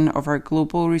dereliction of our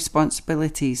global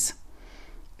responsibilities.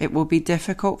 It will be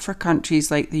difficult for countries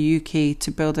like the UK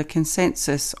to build a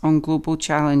consensus on global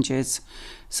challenges,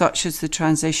 such as the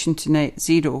transition to net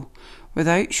zero,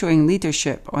 without showing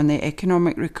leadership on the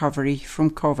economic recovery from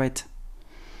COVID.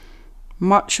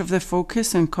 Much of the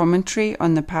focus and commentary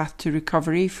on the path to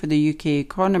recovery for the UK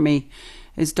economy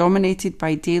is dominated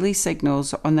by daily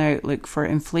signals on the outlook for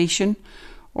inflation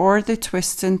or the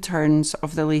twists and turns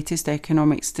of the latest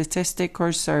economic statistic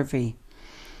or survey.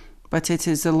 But it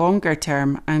is the longer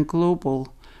term and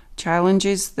global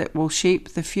challenges that will shape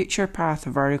the future path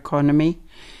of our economy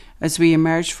as we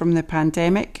emerge from the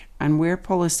pandemic and where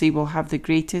policy will have the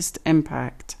greatest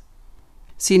impact.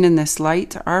 Seen in this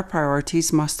light, our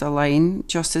priorities must align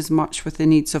just as much with the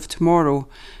needs of tomorrow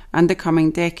and the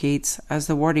coming decades as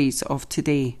the worries of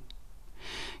today.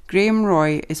 Graham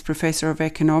Roy is Professor of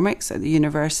Economics at the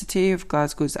University of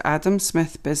Glasgow's Adam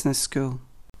Smith Business School.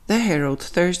 The Herald,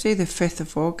 Thursday the 5th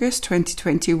of August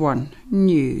 2021.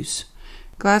 News.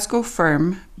 Glasgow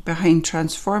firm behind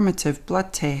transformative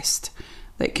blood test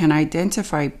that can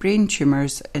identify brain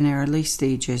tumours in early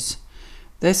stages.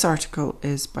 This article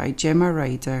is by Gemma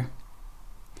Ryder.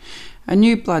 A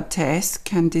new blood test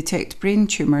can detect brain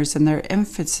tumours in their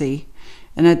infancy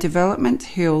in a development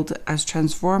hailed as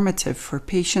transformative for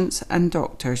patients and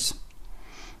doctors.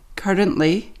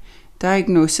 Currently,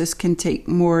 Diagnosis can take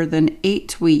more than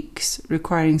 8 weeks,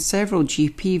 requiring several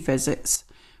GP visits,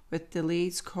 with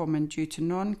delays common due to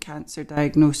non-cancer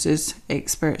diagnosis,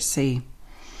 experts say.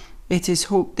 It is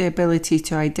hoped the ability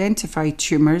to identify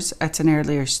tumours at an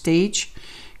earlier stage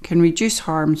can reduce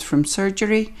harms from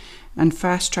surgery and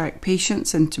fast-track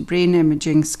patients into brain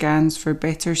imaging scans for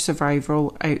better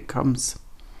survival outcomes.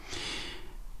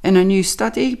 In a new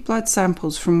study, blood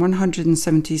samples from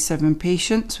 177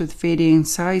 patients with varying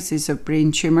sizes of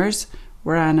brain tumours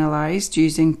were analysed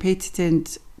using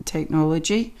patented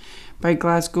technology by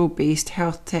Glasgow-based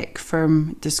health tech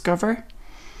firm Discover,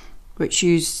 which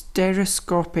used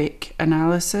stereoscopic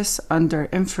analysis under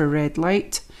infrared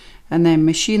light and then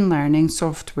machine learning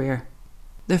software.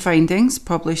 The findings,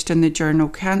 published in the journal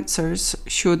Cancers,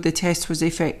 showed the test was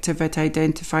effective at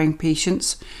identifying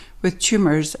patients with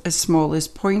tumours as small as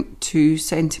 0.2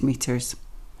 centimetres.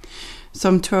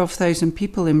 Some 12,000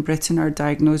 people in Britain are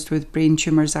diagnosed with brain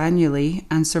tumours annually,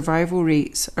 and survival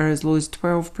rates are as low as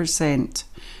 12%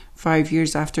 5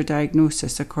 years after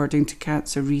diagnosis, according to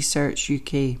Cancer Research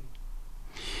UK.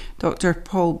 Dr.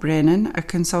 Paul Brennan, a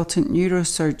consultant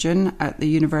neurosurgeon at the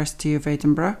University of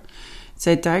Edinburgh,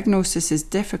 said diagnosis is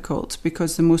difficult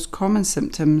because the most common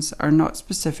symptoms are not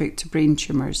specific to brain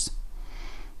tumours.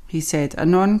 He said a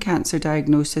non-cancer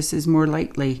diagnosis is more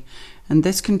likely, and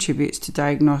this contributes to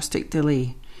diagnostic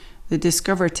delay. The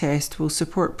Discover test will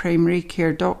support primary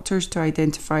care doctors to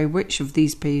identify which of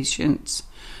these patients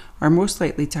are most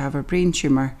likely to have a brain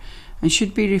tumour and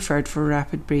should be referred for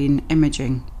rapid brain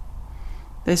imaging.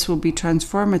 This will be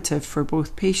transformative for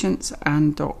both patients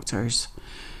and doctors.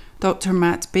 Dr.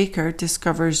 Matt Baker,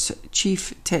 Discover's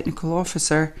Chief Technical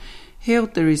Officer,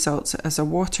 hailed the results as a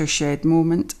watershed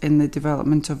moment in the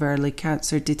development of early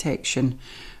cancer detection,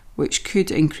 which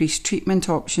could increase treatment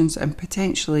options and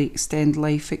potentially extend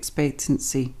life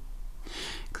expectancy.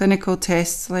 Clinical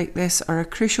tests like this are a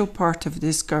crucial part of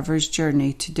Discover's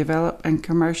journey to develop and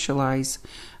commercialise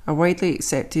a widely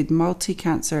accepted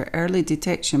multi-cancer early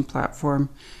detection platform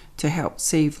to help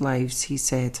save lives, he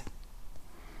said.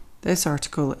 This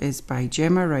article is by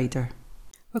Gemma Ryder.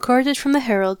 Recorded from the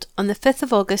Herald on the 5th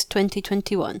of August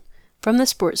 2021, from the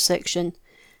sports section.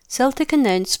 Celtic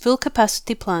announced full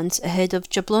capacity plans ahead of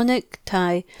Jablonec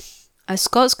tie as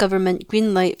Scots Government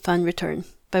green-light fan return,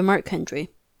 by Mark Hendry.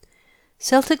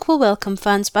 Celtic will welcome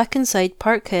fans back inside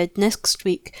Parkhead next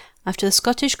week after the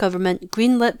Scottish Government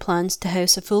green-lit plans to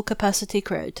house a full capacity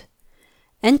crowd.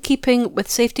 In keeping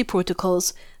with safety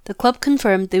protocols, the club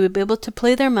confirmed they would be able to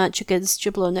play their match against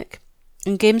Jablonec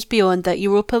and games beyond that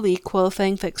Europa League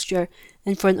qualifying fixture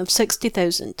in front of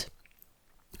 60,000.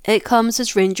 It comes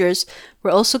as Rangers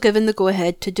were also given the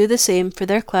go-ahead to do the same for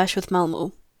their clash with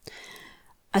Malmo.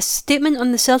 A statement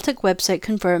on the Celtic website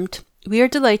confirmed, "We are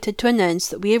delighted to announce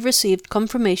that we have received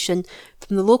confirmation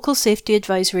from the local safety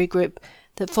advisory group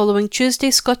that following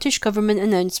Tuesday's Scottish Government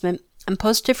announcement and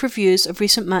positive reviews of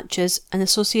recent matches and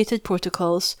associated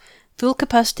protocols, full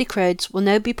capacity crowds will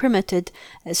now be permitted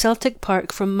at Celtic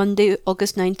Park from Monday,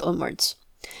 August 9th onwards.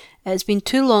 It has been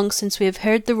too long since we have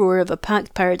heard the roar of a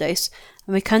packed paradise,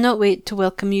 and we cannot wait to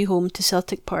welcome you home to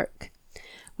Celtic Park.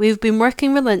 We have been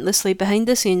working relentlessly behind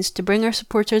the scenes to bring our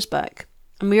supporters back,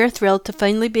 and we are thrilled to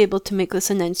finally be able to make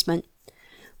this announcement.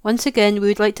 Once again, we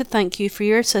would like to thank you for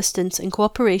your assistance and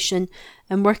cooperation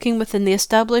in working within the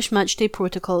established matchday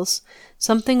protocols,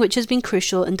 something which has been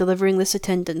crucial in delivering this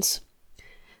attendance."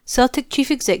 Celtic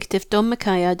Chief Executive Dom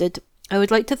Mackay added, "I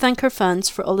would like to thank our fans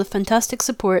for all the fantastic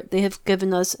support they have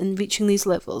given us in reaching these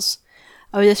levels.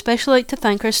 I would especially like to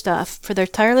thank our staff for their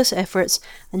tireless efforts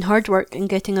and hard work in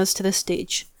getting us to this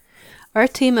stage. Our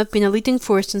team have been a leading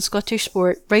force in Scottish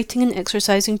sport, writing and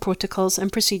exercising protocols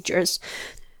and procedures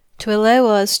to allow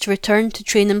us to return to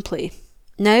train and play.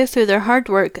 Now, through their hard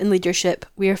work and leadership,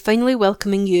 we are finally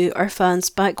welcoming you, our fans,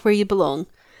 back where you belong.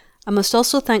 I must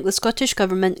also thank the Scottish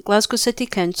Government, Glasgow City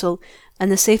Council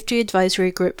and the Safety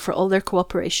Advisory Group for all their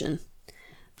cooperation."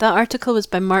 That article was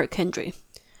by Mark Hendry.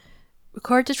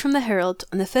 Recorded from the Herald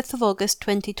on the 5th of August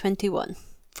 2021.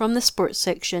 From the sports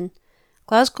section.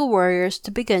 Glasgow Warriors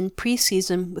to begin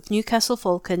pre-season with Newcastle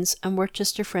Falcons and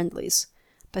Worcester friendlies,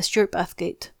 by Stuart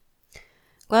Bathgate.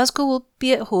 Glasgow will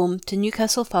be at home to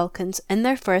Newcastle Falcons in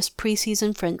their first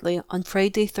pre-season friendly on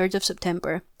Friday 3rd of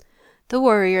September. The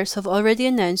Warriors have already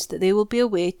announced that they will be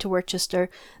away to Worcester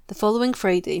the following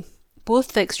Friday.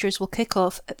 Both fixtures will kick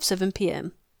off at 7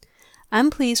 p.m. "I'm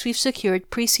pleased we've secured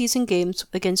pre-season games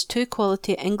against two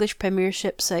quality English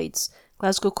Premiership sides,"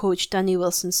 Glasgow coach Danny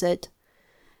Wilson said.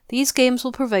 "These games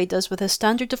will provide us with a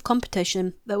standard of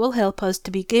competition that will help us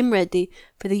to be game ready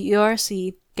for the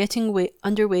URC getting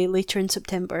underway later in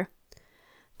September."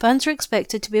 Fans are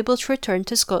expected to be able to return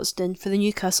to Scotstoun for the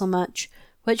Newcastle match,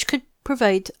 which could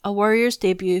provide a Warriors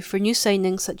debut for new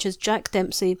signings such as Jack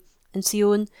Dempsey and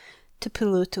Sion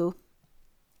Tuipulotu.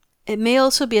 It may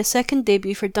also be a second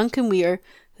debut for Duncan Weir,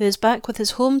 who is back with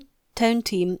his hometown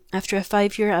team after a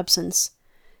 5-year absence.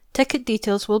 Ticket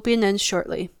details will be announced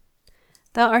shortly.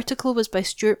 That article was by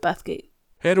Stuart Bathgate.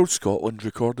 Herald Scotland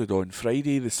recorded on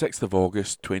Friday the 6th of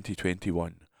August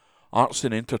 2021. Arts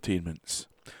and Entertainments.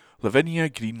 Lavinia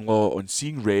Greenlaw on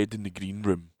Seeing Red in the Green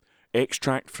Room.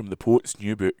 Extract from the poet's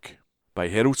new book. By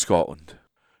Herald Scotland.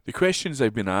 The questions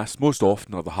I've been asked most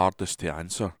often are the hardest to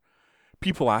answer.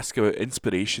 People ask about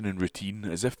inspiration and routine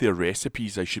as if they're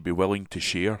recipes I should be willing to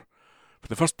share. For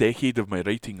the first decade of my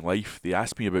writing life, they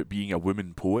asked me about being a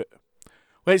woman poet.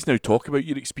 Let's now talk about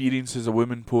your experience as a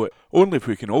woman poet, only if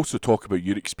we can also talk about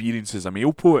your experience as a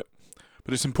male poet.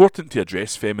 But it's important to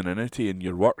address femininity in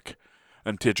your work,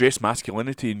 and to address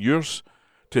masculinity in yours,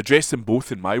 to address them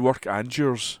both in my work and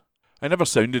yours. I never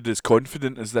sounded as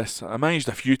confident as this. I managed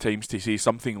a few times to say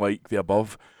something like the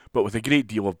above, but with a great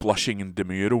deal of blushing and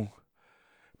demurral.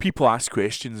 People ask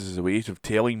questions as a way of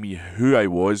telling me who I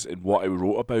was and what I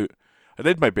wrote about. I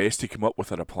did my best to come up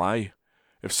with a reply.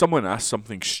 If someone asked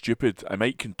something stupid, I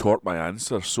might contort my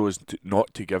answer so as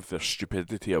not to give their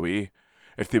stupidity away.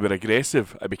 If they were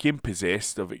aggressive, I became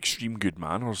possessed of extreme good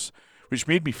manners, which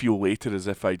made me feel later as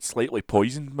if I'd slightly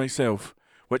poisoned myself,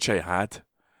 which I had.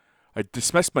 I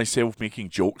dismissed myself making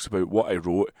jokes about what I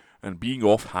wrote and being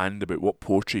offhand about what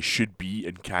poetry should be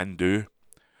and can do.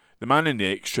 The man in the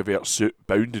extrovert suit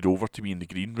bounded over to me in the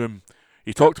green room.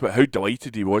 He talked about how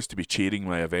delighted he was to be chairing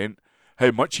my event,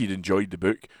 how much he'd enjoyed the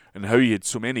book, and how he had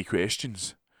so many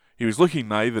questions. He was looking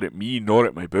neither at me nor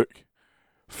at my book.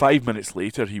 5 minutes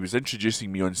later, he was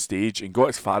introducing me on stage and got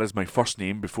as far as my first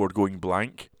name before going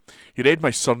blank. He read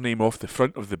my surname off the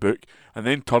front of the book and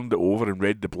then turned it over and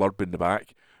read the blurb in the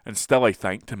back, and still I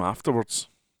thanked him afterwards.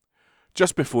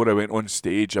 Just before I went on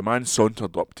stage, a man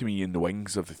sauntered up to me in the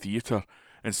wings of the theatre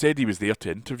and said he was there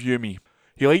to interview me.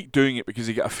 He liked doing it because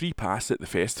he got a free pass at the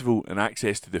festival and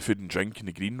access to the food and drink in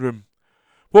the green room.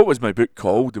 What was my book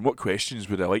called and what questions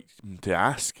would I like him to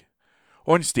ask?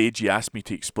 On stage he asked me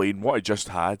to explain what I just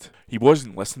had. He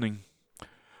wasn't listening.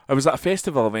 I was at a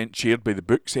festival event chaired by the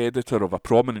books editor of a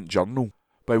prominent journal.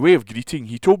 By way of greeting,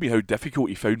 he told me how difficult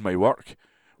he found my work.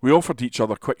 We offered each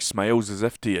other quick smiles as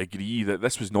if to agree that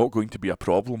this was not going to be a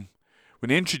problem. When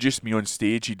he introduced me on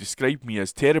stage, he described me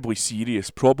as terribly serious,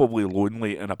 probably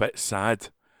lonely, and a bit sad.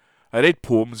 I read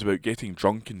poems about getting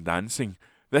drunk and dancing.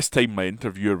 This time my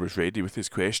interviewer was ready with his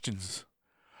questions.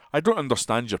 "I don't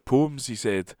understand your poems," he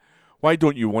said. "Why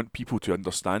don't you want people to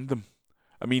understand them?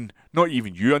 I mean, not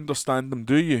even you understand them,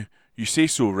 do you? You say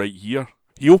so right here."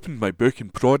 He opened my book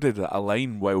and prodded at a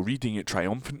line while reading it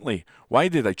triumphantly. Why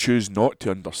did I choose not to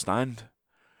understand?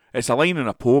 It's a line in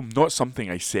a poem, not something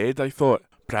I said, I thought.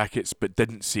 Brackets, but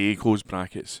didn't say, close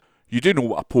brackets. You do know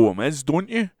what a poem is, don't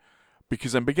you?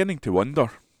 Because I'm beginning to wonder.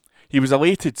 He was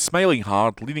elated, smiling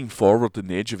hard, leaning forward on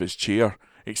the edge of his chair,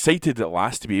 excited at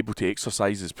last to be able to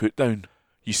exercise his put-down.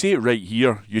 You say it right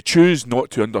here. You choose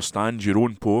not to understand your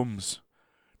own poems.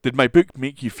 Did my book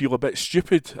make you feel a bit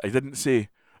stupid? I didn't say.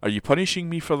 Are you punishing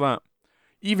me for that?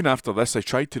 Even after this, I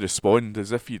tried to respond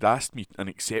as if he'd asked me an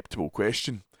acceptable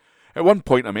question. At one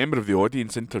point, a member of the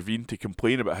audience intervened to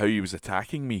complain about how he was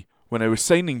attacking me. When I was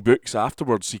signing books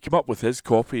afterwards, he came up with his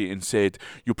copy and said,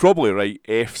 "You'll probably write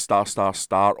F***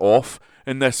 off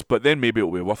in this, but then maybe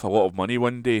it'll be worth a lot of money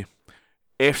one day."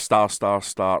 F***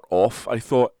 off, I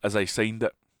thought, as I signed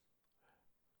it.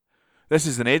 This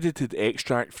is an edited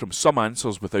extract from Some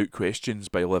Answers Without Questions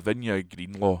by Lavinia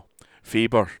Greenlaw.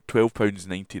 Faber,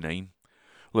 £12.99.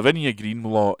 Lavinia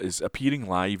Greenlaw is appearing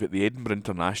live at the Edinburgh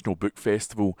International Book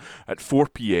Festival at 4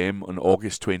 p.m. on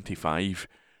August 25.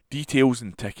 Details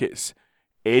and tickets,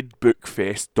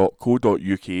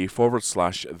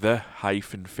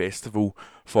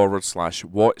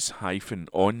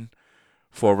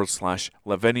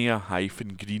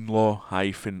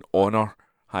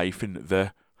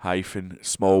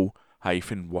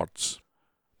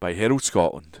 by Herald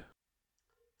Scotland.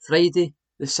 Friday,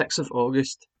 the 6th of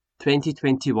August,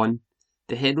 2021,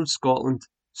 the Herald Scotland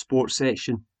Sports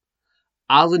Section.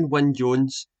 Alan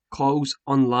Wynne-Jones calls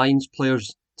on Lions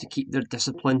players to keep their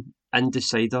discipline in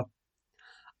decider.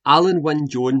 Alan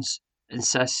Wynne-Jones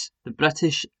insists the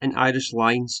British and Irish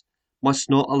Lions must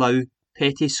not allow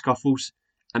petty scuffles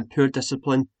and poor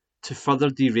discipline to further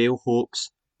derail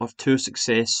hopes of tour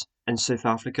success in South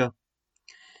Africa.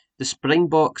 The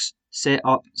Springboks set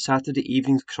up Saturday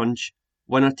evening's crunch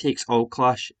winner takes all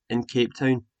clash in Cape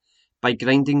Town by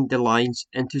grinding the Lions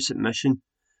into submission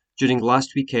during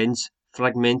last weekend's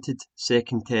fragmented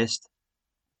second test.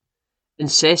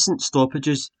 Incessant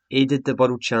stoppages aided the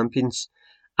world champions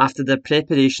after their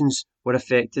preparations were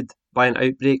affected by an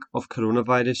outbreak of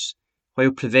coronavirus,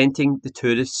 while preventing the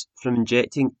tourists from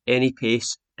injecting any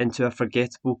pace into a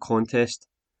forgettable contest.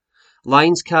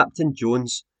 Lions captain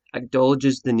Jones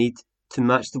acknowledges the need to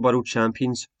match the world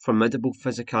champions' formidable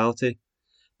physicality,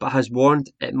 but has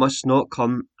warned it must not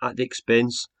come at the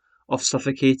expense of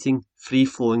suffocating,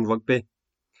 free-flowing rugby.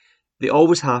 They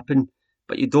always happen,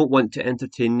 but you don't want to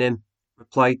entertain them,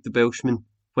 replied the Welshman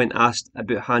when asked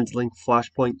about handling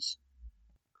flashpoints.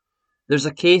 There's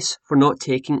a case for not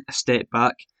taking a step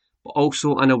back, but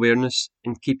also an awareness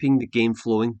in keeping the game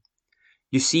flowing.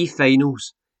 You see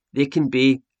finals, they can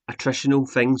be attritional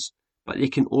things, but they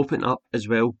can open up as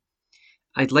well.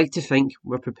 I'd like to think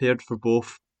we're prepared for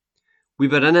both. We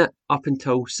were in it up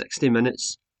until 60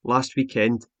 minutes last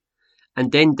weekend,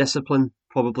 and then discipline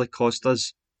probably cost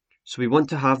us. So we want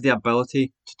to have the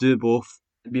ability to do both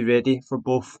and be ready for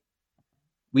both.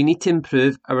 We need to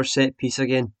improve our set piece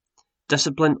again.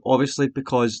 Discipline obviously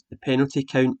because the penalty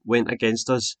count went against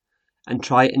us, and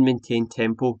try and maintain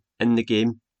tempo in the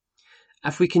game.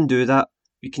 If we can do that,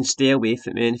 we can stay away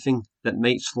from anything that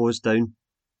might slow us down.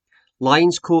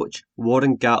 Lions coach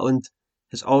Warren Gatland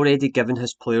has already given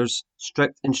his players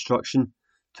strict instruction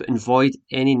to avoid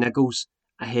any niggles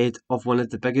ahead of one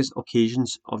of the biggest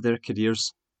occasions of their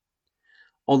careers.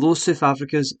 Although South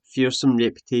Africa's fearsome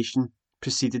reputation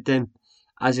preceded them,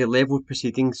 as they levelled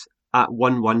proceedings at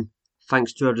 1-1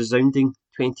 thanks to a resounding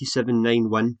 27-9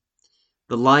 win,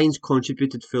 the Lions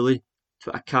contributed fully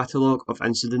to a catalogue of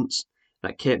incidents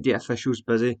that kept the officials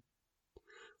busy.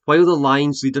 While the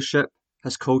Lions leadership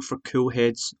has called for cool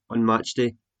heads on match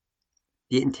day,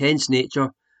 the intense nature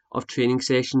of training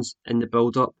sessions in the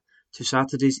build-up to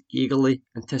Saturday's eagerly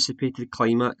anticipated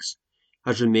climax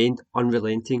has remained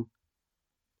unrelenting.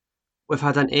 We've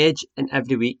had an edge in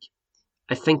every week.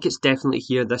 I think it's definitely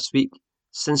here this week.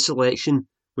 Since selection,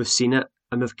 we've seen it,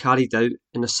 and we've carried out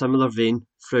in a similar vein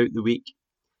throughout the week,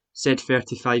 said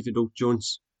 35-year-old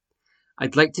Jones.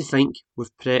 I'd like to think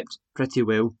we've prepped pretty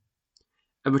well.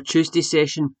 Our Tuesday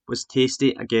session was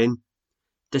tasty again,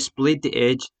 displayed the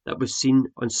edge that we've seen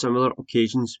on similar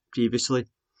occasions previously,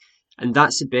 and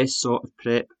that's the best sort of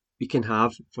prep we can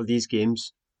have for these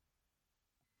games.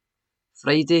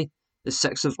 Friday, the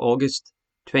 6th of August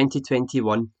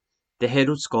 2021, the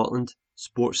Herald Scotland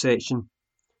Sports Section.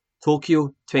 Tokyo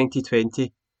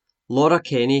 2020, Laura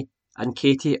Kenny and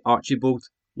Katie Archibald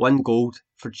won gold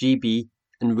for GB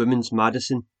in Women's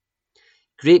Madison.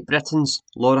 Great Britain's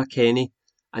Laura Kenny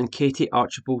and Katie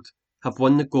Archibald have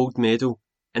won the gold medal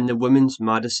in the Women's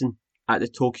Madison at the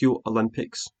Tokyo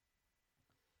Olympics.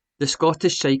 The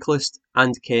Scottish cyclist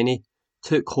and Kenny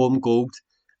took home gold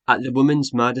at the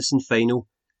Women's Madison final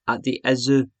at the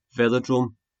Izu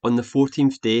Velodrome on the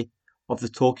 14th day of the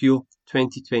Tokyo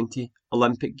 2020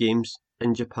 Olympic Games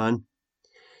in Japan.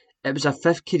 It was a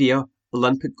fifth career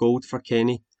Olympic gold for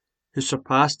Kenny, who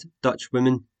surpassed Dutch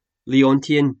woman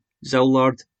Leontien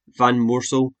Zillard van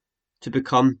Moorsel to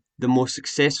become the most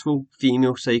successful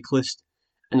female cyclist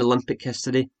in Olympic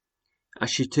history, as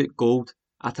she took gold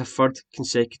at her third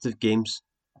consecutive Games.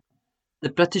 The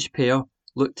British pair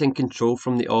looked in control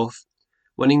from the off,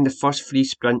 winning the first three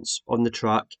sprints on the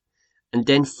track, and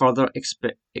then further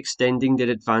extending their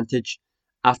advantage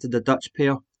after the Dutch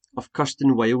pair of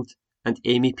Kirsten Wild and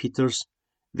Amy Peters,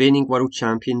 reigning world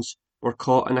champions, were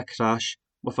caught in a crash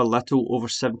with a little over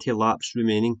 70 laps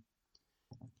remaining.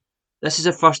 This is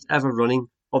the first ever running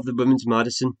of the Women's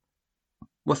Madison,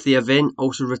 with the event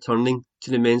also returning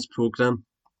to the men's programme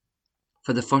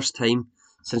for the first time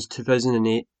since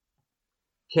 2008.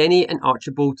 Kenny and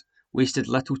Archibald wasted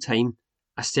little time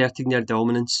asserting their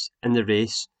dominance in the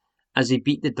race as they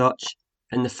beat the Dutch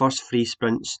in the first three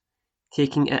sprints,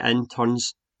 taking it in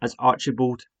turns as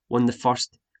Archibald won the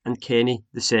first and Kenny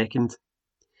the second.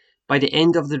 By the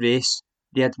end of the race,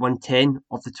 they had won 10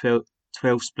 of the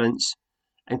 12 sprints,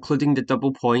 including the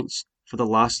double points for the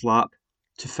last lap,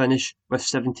 to finish with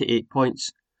 78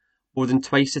 points, more than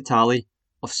twice the tally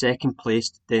of second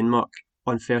placed Denmark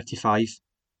on 35.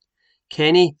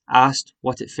 Kenny asked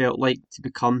what it felt like to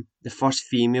become the first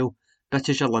female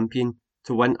British Olympian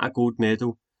to win a gold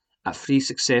medal at 3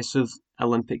 successive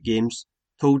Olympic Games,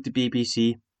 told the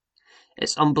BBC,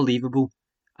 "It's unbelievable.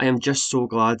 I am just so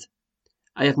glad.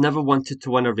 I have never wanted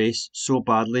to win a race so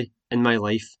badly in my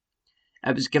life.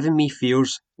 It was giving me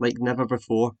fears like never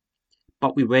before,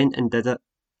 but we went and did it."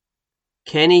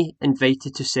 Kenny,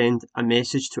 invited to send a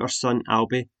message to her son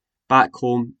Albie, back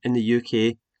home in the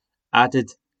UK,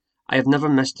 added, "I have never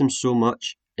missed him so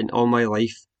much in all my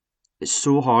life. It's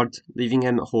so hard leaving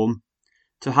him at home.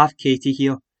 To have Katie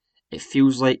here, it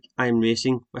feels like I am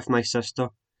racing with my sister.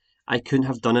 I couldn't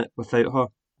have done it without her.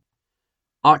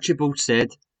 Archibald said,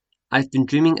 I've been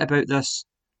dreaming about this.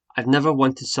 I've never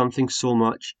wanted something so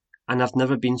much, and I've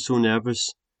never been so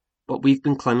nervous, but we've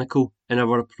been clinical in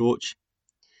our approach.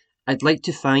 I'd like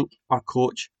to thank our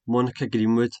coach, Monica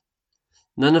Greenwood.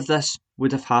 None of this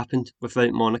would have happened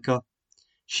without Monica.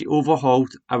 She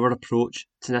overhauled our approach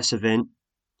to this event.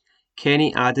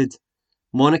 Kenny added,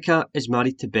 Monica is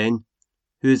married to Ben,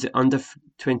 who is the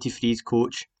under-23s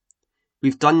coach.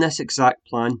 We've done this exact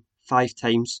plan 5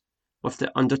 times with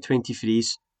the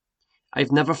under-23s.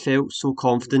 I've never felt so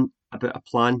confident about a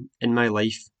plan in my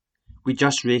life. We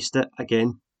just raced it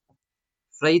again.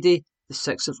 Friday, the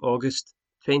 6th of August,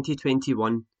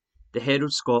 2021, the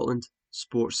Herald Scotland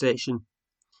Sports Section.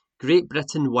 Great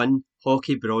Britain won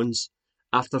hockey bronze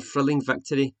after thrilling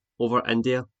victory over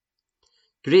India.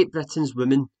 Great Britain's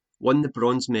women won the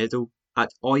bronze medal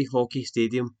at Oi Hockey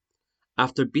Stadium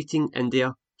after beating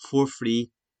India 4-3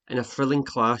 in a thrilling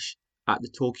clash at the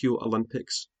Tokyo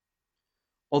Olympics.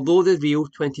 Although the Rio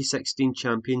 2016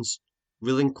 champions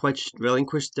relinquished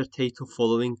their title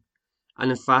following an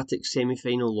emphatic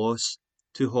semi-final loss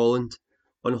to Holland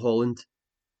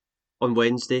on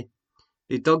Wednesday,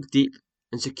 they dug deep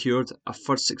and secured a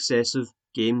third successive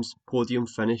Games podium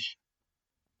finish.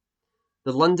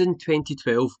 The London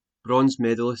 2012 bronze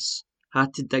medalists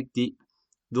had to dig deep,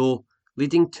 though,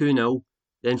 leading 2-0,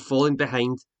 then falling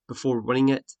behind before winning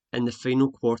it in the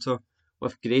final quarter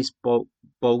with Grace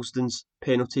Balsden's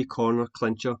penalty corner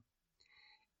clincher.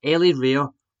 Ellie Rare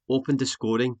opened the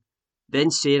scoring,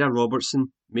 then Sarah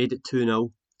Robertson made it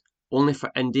 2-0, only for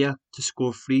India to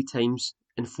score 3 times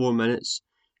in 4 minutes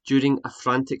during a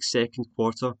frantic second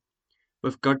quarter,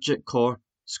 with Gurjit Kaur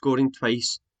scoring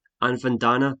twice and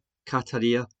Vandana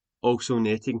Kataria also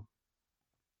netting.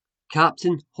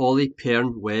 Captain Holly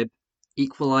Pearn-Webb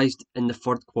equalised in the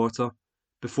third quarter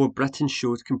before Britain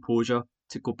showed composure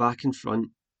to go back in front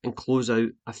and close out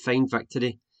a fine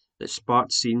victory that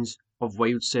sparked scenes of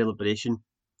wild celebration.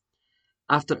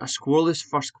 After a scoreless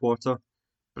first quarter,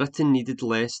 Britain needed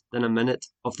less than a minute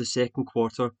of the second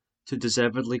quarter to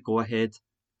deservedly go ahead.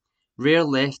 Rare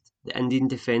left the Indian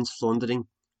defence floundering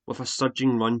with a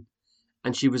surging run,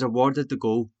 and she was awarded the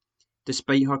goal,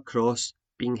 despite her cross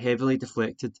being heavily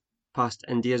deflected past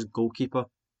India's goalkeeper.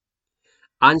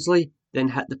 Ansley then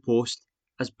hit the post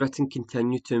as Britain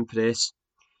continued to impress,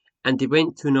 and they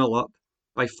went 2-0 up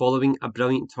by following a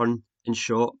brilliant turn and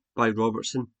shot by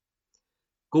Robertson.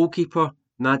 Goalkeeper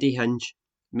Maddie Hinge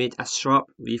made a sharp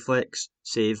reflex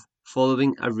save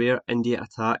following a rare India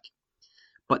attack,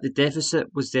 but the deficit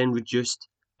was then reduced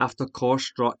after Kaur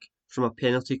struck from a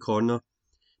penalty corner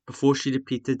before she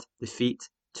repeated the feat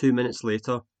 2 minutes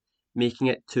later, making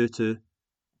it 2-2.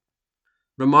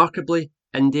 Remarkably,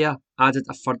 India added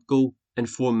a third goal in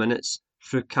 4 minutes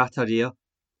through Kataria.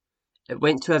 It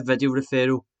went to a video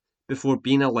referral before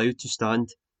being allowed to stand,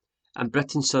 and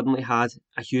Britain suddenly had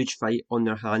a huge fight on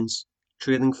their hands,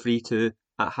 trailing 3-2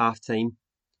 at half-time.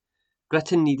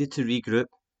 Britain needed to regroup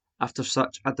after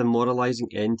such a demoralising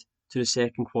end to the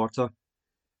second quarter,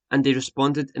 and they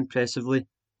responded impressively,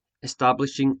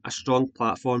 establishing a strong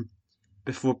platform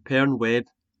before Pearn-Webb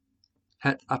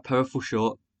hit a powerful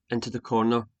shot into the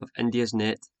corner of India's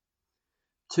net.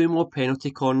 2 more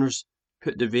penalty corners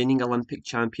put the reigning Olympic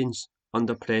champions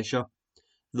under pressure,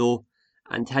 though,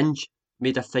 and Hinge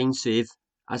made a fine save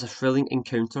as a thrilling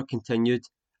encounter continued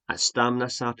at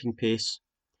stamina-sapping pace,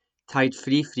 tied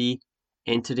 3-3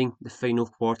 entering the final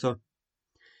quarter.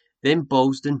 Then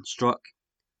Balsden struck,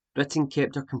 Britain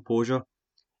kept her composure,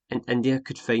 and India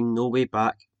could find no way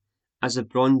back as the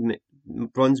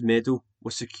bronze medal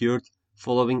was secured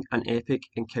following an epic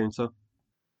encounter.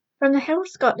 From the Herald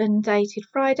Scotland dated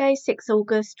Friday 6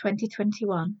 August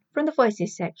 2021, from the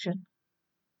Voices section.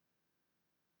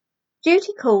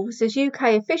 Duty calls as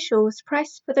UK officials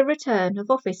press for the return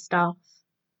of office staff.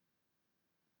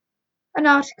 An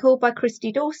article by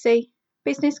Christy Dorsey,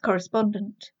 business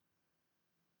correspondent.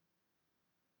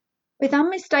 With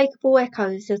unmistakable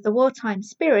echoes of the wartime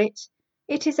spirit,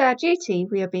 it is our duty,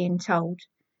 we are being told,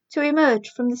 to emerge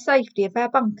from the safety of our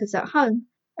bunkers at home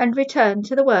and return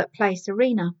to the workplace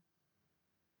arena.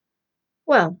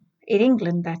 Well, in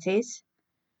England, that is.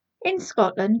 In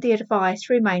Scotland, the advice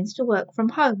remains to work from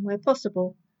home where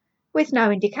possible, with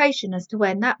no indication as to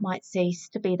when that might cease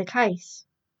to be the case.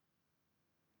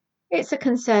 It's a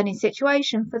concerning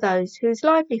situation for those whose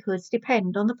livelihoods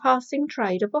depend on the passing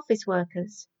trade of office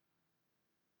workers,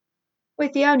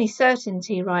 with the only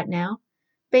certainty right now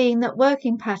being that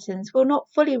working patterns will not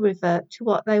fully revert to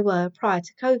what they were prior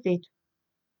to COVID.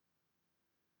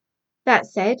 That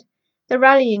said, The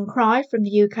rallying cry from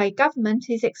the UK government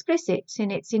is explicit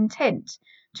in its intent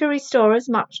to restore as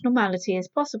much normality as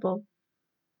possible.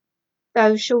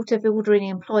 Though short of ordering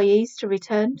employees to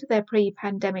return to their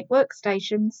pre-pandemic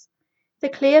workstations, the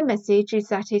clear message is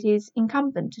that it is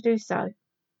incumbent to do so.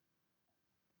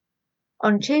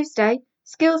 On Tuesday,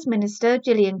 Skills Minister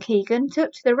Gillian Keegan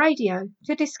took to the radio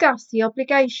to discuss the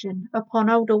obligation upon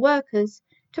older workers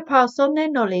to pass on their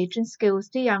knowledge and skills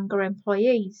to younger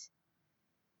employees.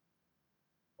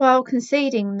 While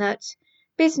conceding that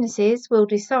businesses will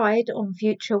decide on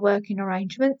future working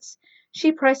arrangements,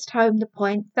 she pressed home the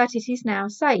point that it is now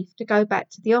safe to go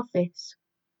back to the office.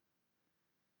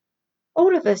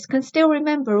 All of us can still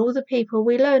remember all the people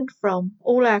we learned from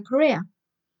all our career,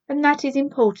 and that is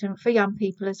important for young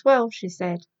people as well, she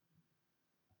said.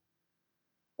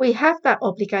 We have that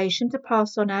obligation to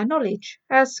pass on our knowledge,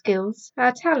 our skills,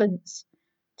 our talents,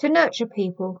 to nurture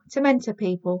people, to mentor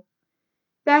people.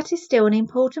 That is still an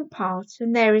important part,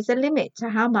 and there is a limit to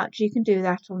how much you can do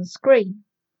that on screen.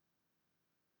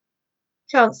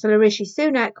 Chancellor Rishi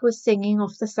Sunak was singing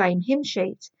off the same hymn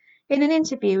sheet in an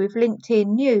interview with LinkedIn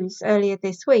News earlier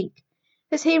this week,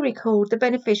 as he recalled the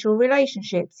beneficial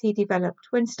relationships he developed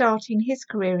when starting his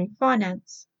career in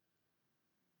finance.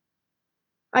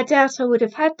 I doubt I would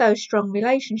have had those strong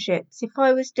relationships if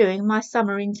I was doing my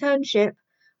summer internship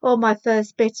or my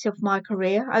first bit of my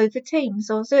career over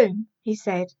Teams or Zoom, he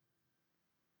said.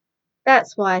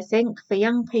 That's why I think, for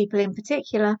young people in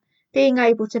particular, being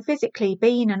able to physically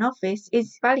be in an office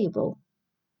is valuable.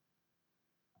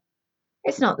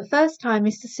 It's not the first time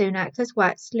Mr. Sunak has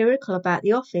waxed lyrical about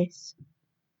the office.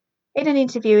 In an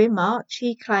interview in March,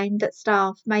 he claimed that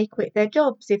staff may quit their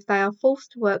jobs if they are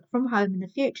forced to work from home in the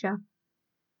future.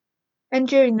 And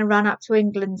during the run-up to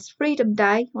England's Freedom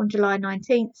Day on July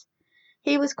 19th,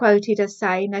 he was quoted as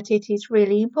saying that it is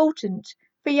really important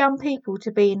for young people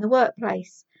to be in the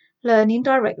workplace, learning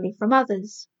directly from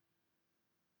others.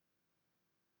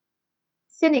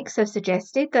 Cynics have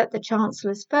suggested that the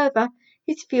Chancellor's fervour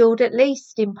is fuelled at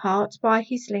least in part by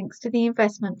his links to the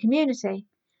investment community,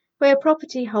 where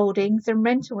property holdings and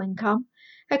rental income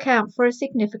account for a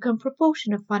significant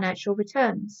proportion of financial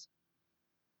returns.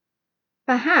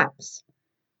 Perhaps,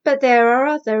 but there are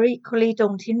other equally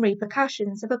daunting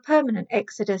repercussions of a permanent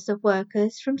exodus of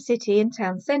workers from city and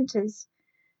town centres,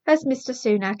 as Mr.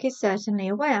 Sunak is certainly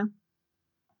aware.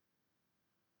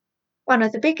 One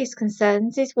of the biggest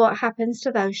concerns is what happens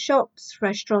to those shops,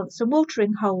 restaurants and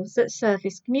watering holes that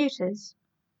service commuters.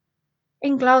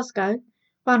 In Glasgow,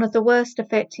 one of the worst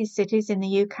affected cities in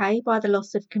the UK by the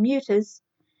loss of commuters,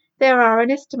 there are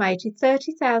an estimated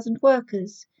 30,000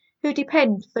 workers who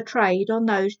depend for trade on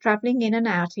those travelling in and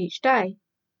out each day.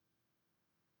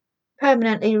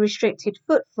 Permanently restricted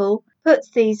footfall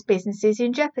puts these businesses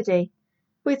in jeopardy,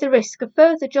 with the risk of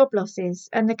further job losses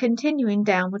and the continuing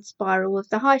downward spiral of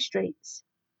the high streets.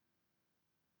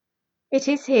 It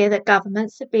is here that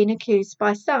governments have been accused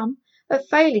by some of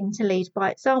failing to lead by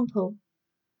example.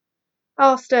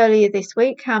 Asked earlier this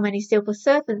week how many civil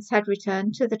servants had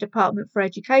returned to the Department for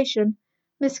Education,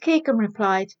 Ms. Keegan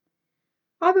replied,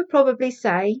 "I would probably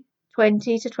say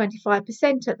 20 to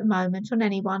 25% at the moment on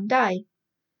any one day.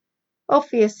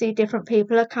 Obviously, different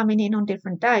people are coming in on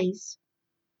different days."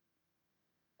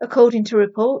 According to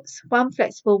reports, one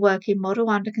flexible working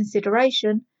model under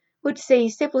consideration would see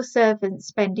civil servants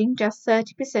spending just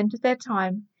 30% of their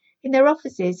time in their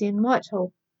offices in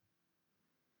Whitehall.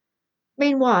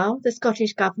 Meanwhile, the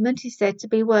Scottish Government is said to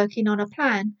be working on a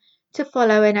plan to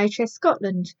follow NHS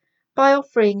Scotland by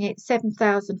offering its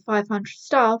 7,500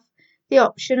 staff the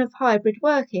option of hybrid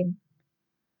working.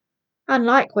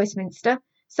 Unlike Westminster,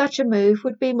 such a move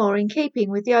would be more in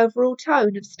keeping with the overall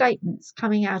tone of statements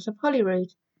coming out of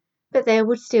Holyrood, but there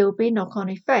would still be knock-on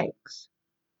effects.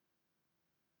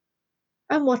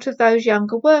 And what of those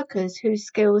younger workers whose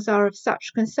skills are of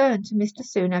such concern to Mr.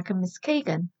 Sunak and Miss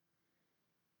Keegan?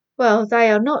 Well, they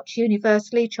are not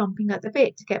universally chomping at the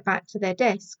bit to get back to their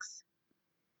desks.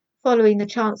 Following the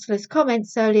Chancellor's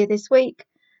comments earlier this week,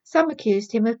 some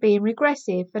accused him of being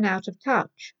regressive and out of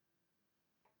touch.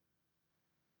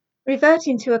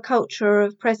 Reverting to a culture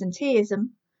of presenteeism,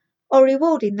 or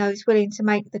rewarding those willing to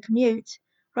make the commute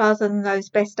rather than those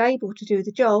best able to do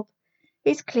the job,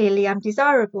 is clearly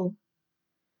undesirable.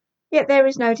 Yet there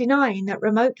is no denying that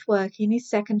remote working is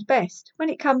second best when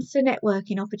it comes to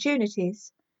networking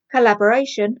opportunities,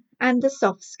 collaboration, and the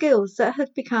soft skills that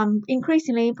have become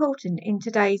increasingly important in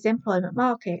today's employment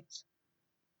market.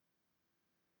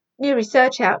 New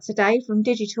research out today from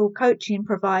digital coaching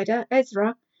provider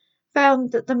Ezra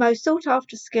found that the most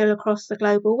sought-after skill across the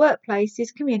global workplace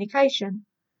is communication,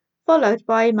 followed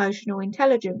by emotional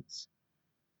intelligence.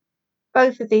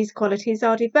 Both of these qualities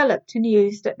are developed and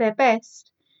used at their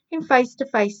best in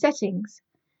face-to-face settings,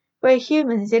 where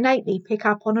humans innately pick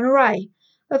up on an array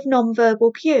of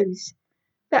non-verbal cues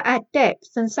that add depth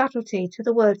and subtlety to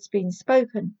the words being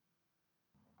spoken.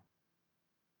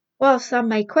 While some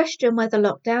may question whether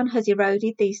lockdown has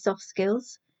eroded these soft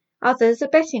skills, others are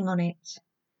betting on it.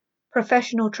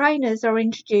 Professional trainers are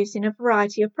introducing a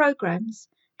variety of programs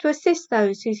to assist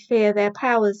those who fear their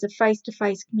powers of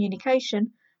face-to-face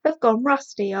communication have gone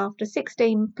rusty after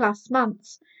 16 plus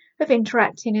months of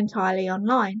interacting entirely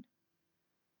online.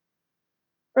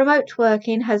 Remote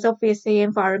working has obviously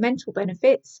environmental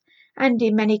benefits and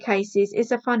in many cases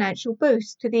is a financial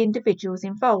boost to the individuals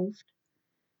involved.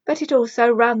 But it also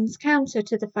runs counter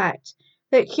to the fact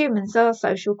that humans are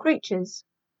social creatures.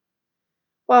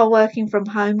 While working from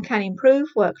home can improve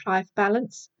work-life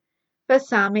balance, for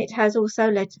some it has also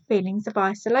led to feelings of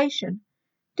isolation,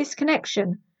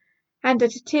 disconnection, and a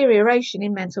deterioration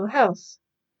in mental health.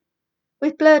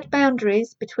 With blurred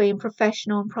boundaries between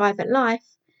professional and private life,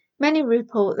 many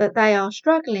report that they are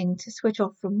struggling to switch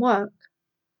off from work.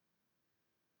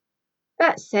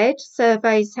 That said,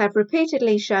 surveys have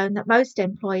repeatedly shown that most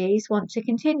employees want to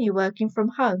continue working from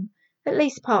home, at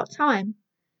least part-time,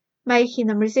 making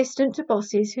them resistant to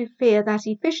bosses who fear that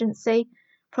efficiency,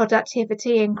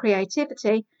 productivity and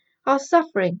creativity are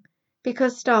suffering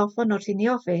because staff are not in the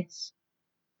office.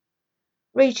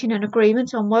 Reaching an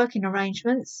agreement on working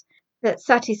arrangements that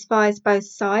satisfies both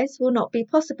sides will not be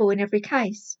possible in every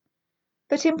case,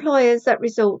 but employers that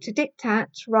resort to diktat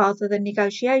rather than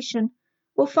negotiation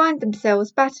will find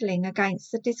themselves battling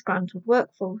against the disgruntled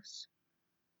workforce.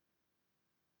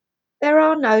 There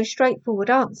are no straightforward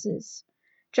answers,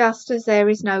 just as there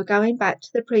is no going back to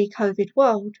the pre-COVID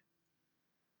world.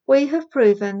 We have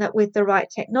proven that with the right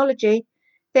technology,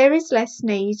 there is less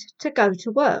need to go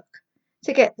to work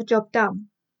to get the job done.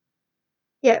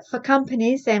 Yet for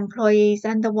companies, employees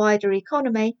and the wider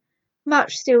economy,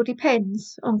 much still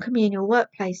depends on communal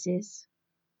workplaces.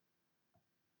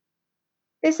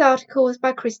 This article is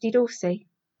by Christy Dorsey.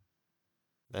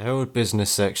 The Herald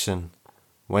Business section,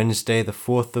 Wednesday the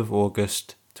 4th of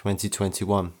August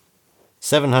 2021.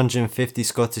 750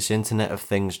 Scottish Internet of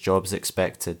Things jobs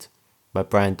expected, by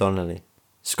Brian Donnelly.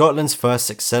 Scotland's first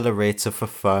accelerator for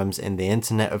firms in the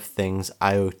Internet of Things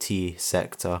IoT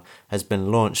sector has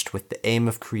been launched with the aim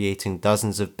of creating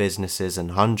dozens of businesses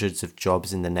and hundreds of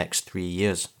jobs in the next 3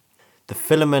 years. The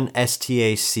Filament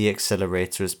STAC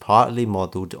accelerator is partly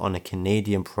modelled on a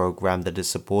Canadian program that has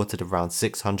supported around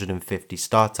 650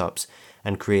 startups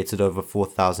and created over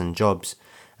 4,000 jobs,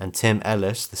 and Tim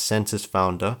Ellis, the centre's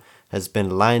founder, has been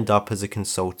lined up as a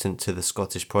consultant to the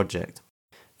Scottish project.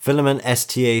 Filament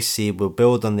STAC will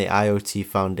build on the IoT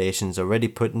foundations already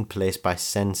put in place by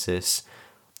Sensys,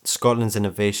 Scotland's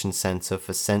Innovation Centre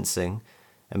for Sensing,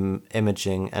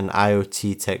 Imaging and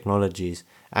IoT Technologies,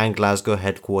 and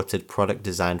Glasgow-headquartered product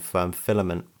design firm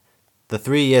Filament. The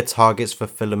 3-year targets for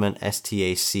Filament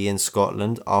STAC in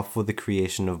Scotland are for the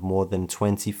creation of more than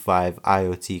 25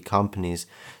 IoT companies,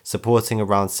 supporting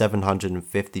around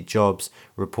 750 jobs,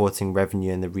 reporting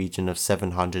revenue in the region of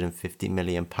 £750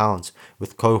 million,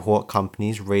 with cohort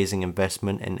companies raising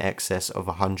investment in excess of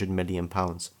 £100 million.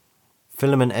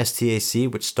 Filament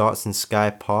STAC, which starts in Sky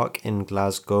Park in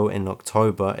Glasgow in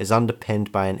October, is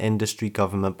underpinned by an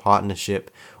industry-government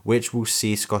partnership which will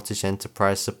see Scottish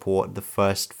Enterprise support the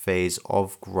first phase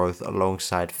of growth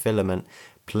alongside Filament,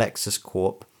 Plexus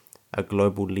Corp, a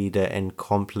global leader in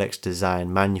complex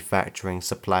design, manufacturing,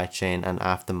 supply chain and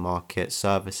aftermarket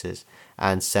services,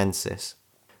 and Sensys.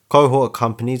 Cohort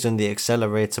companies on the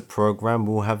accelerator program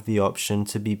will have the option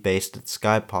to be based at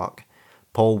Sky Park.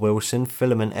 Paul Wilson,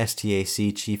 Filament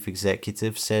STAC Chief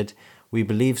Executive, said, "We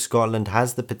believe Scotland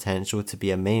has the potential to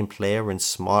be a main player in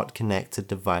smart connected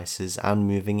devices, and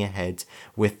moving ahead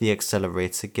with the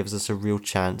accelerator gives us a real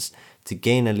chance to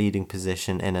gain a leading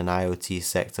position in an IoT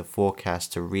sector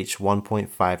forecast to reach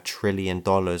 $1.5 trillion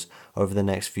over the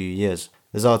next few years."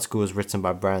 This article was written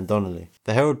by Brian Donnelly.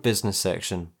 The Herald Business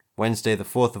section, Wednesday the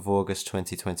 4th of August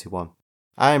 2021.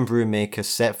 Irn-Bru Maker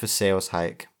set for sales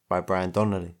hike, by Brian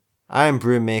Donnelly.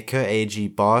 Irn-Bru maker AG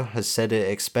Barr has said it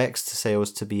expects sales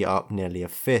to be up nearly a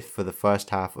fifth for the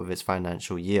first half of its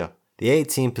financial year. The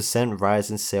 18%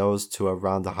 rise in sales to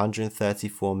around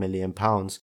 £134 million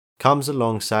comes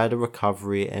alongside a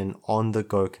recovery in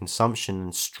on-the-go consumption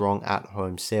and strong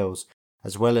at-home sales,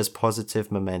 as well as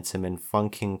positive momentum in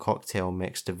Funkin cocktail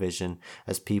mix division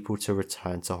as people to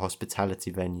return to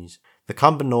hospitality venues. The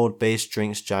Cumbernauld-based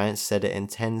drinks giant said it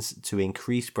intends to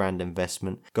increase brand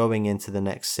investment going into the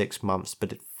next 6 months,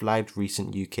 but it flagged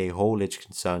recent UK haulage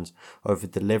concerns over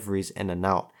deliveries in and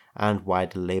out and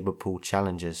wider labour pool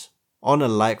challenges. On a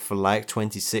like-for-like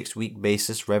 26-week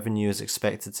basis, revenue is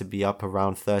expected to be up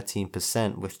around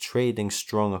 13%, with trading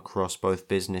strong across both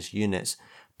business units,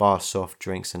 bar, soft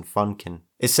drinks and Funkin.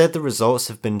 It said the results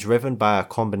have been driven by a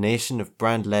combination of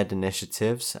brand-led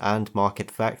initiatives and market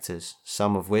factors,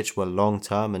 some of which were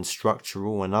long-term and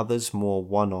structural and others more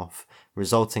one-off,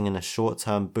 resulting in a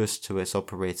short-term boost to its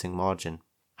operating margin.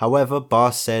 However,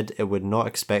 Bar said it would not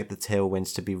expect the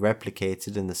tailwinds to be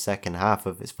replicated in the second half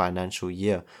of its financial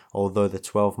year, although the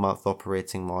 12-month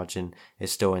operating margin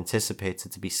is still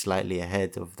anticipated to be slightly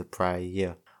ahead of the prior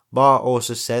year. Bar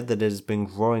also said that it has been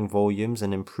growing volumes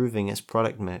and improving its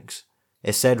product mix.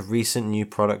 It said recent new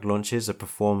product launches are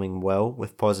performing well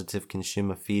with positive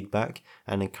consumer feedback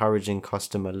and encouraging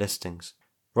customer listings.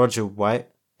 Roger White,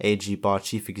 AG Bar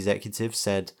Chief Executive,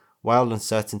 said, "While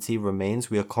uncertainty remains,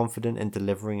 we are confident in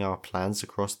delivering our plans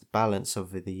across the balance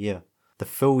of the year. The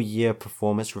full year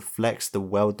performance reflects the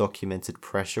well-documented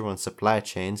pressure on supply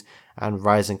chains and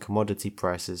rising commodity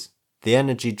prices. The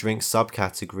energy drink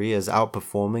subcategory is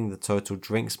outperforming the total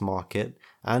drinks market,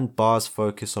 and Bar's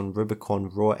focus on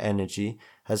Rubicon Raw Energy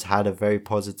has had a very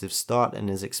positive start and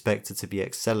is expected to be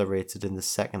accelerated in the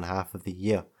second half of the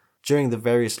year. During the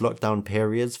various lockdown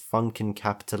periods, Funkin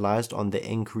capitalized on the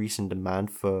increase in demand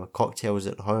for cocktails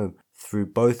at home through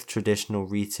both traditional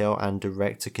retail and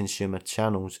direct-to-consumer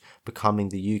channels, becoming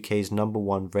the UK's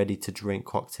 #1 ready-to-drink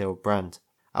cocktail brand.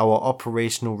 Our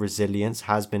operational resilience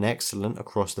has been excellent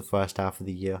across the first half of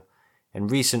the year. In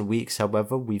recent weeks,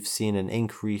 however, we've seen an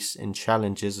increase in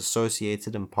challenges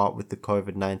associated in part with the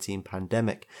COVID-19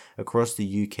 pandemic across the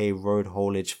UK road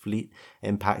haulage fleet,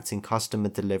 impacting customer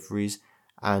deliveries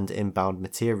and inbound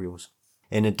materials.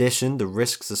 In addition, the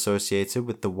risks associated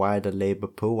with the wider labour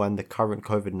pool and the current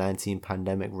COVID-19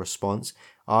 pandemic response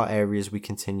are areas we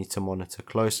continue to monitor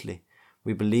closely.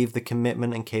 We believe the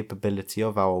commitment and capability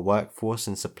of our workforce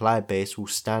and supply base will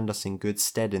stand us in good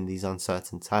stead in these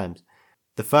uncertain times.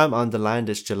 The firm underlined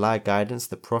its July guidance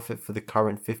that profit for the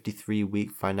current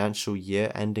 53-week financial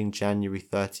year ending January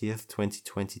 30th,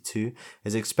 2022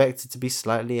 is expected to be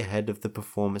slightly ahead of the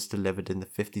performance delivered in the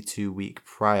 52-week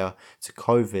prior to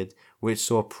COVID, which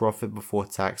saw a profit before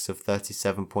tax of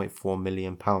 £37.4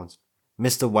 million.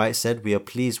 Mr. White said, "We are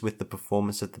pleased with the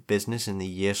performance of the business in the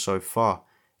year so far.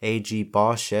 AG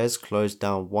Bar shares closed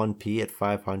down 1p at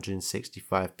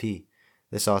 565p.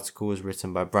 This article was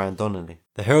written by Brian Donnelly.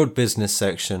 The Herald Business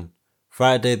section,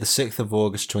 Friday the 6th of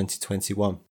August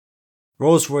 2021.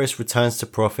 Rolls-Royce returns to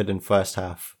profit in first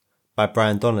half, by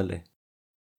Brian Donnelly.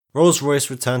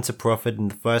 Rolls-Royce returned to profit in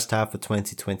the first half of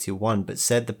 2021, but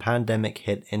said the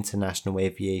pandemic-hit international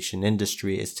aviation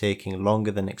industry is taking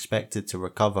longer than expected to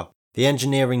recover. The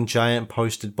engineering giant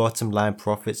posted bottom-line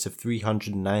profits of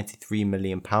 £393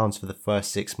 million for the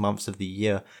first 6 months of the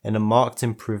year, in a marked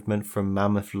improvement from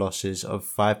mammoth losses of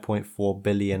 £5.4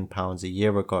 billion a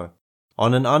year ago.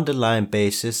 On an underlying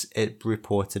basis, it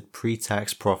reported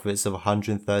pre-tax profits of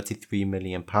 £133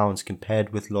 million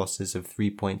compared with losses of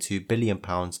 £3.2 billion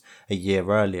a year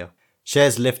earlier.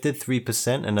 Shares lifted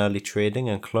 3% in early trading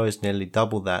and closed nearly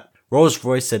double that.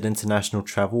 Rolls-Royce said international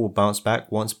travel will bounce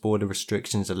back once border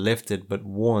restrictions are lifted, but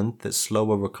warned that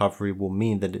slower recovery will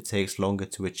mean that it takes longer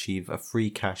to achieve a free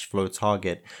cash flow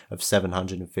target of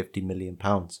 £750 million.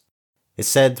 It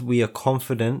said, "We are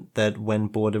confident that when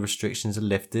border restrictions are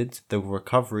lifted, the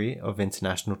recovery of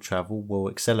international travel will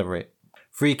accelerate.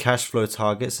 Free cash flow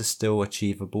targets are still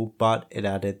achievable, but it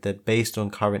added that based on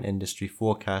current industry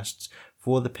forecasts,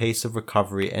 for the pace of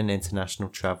recovery in international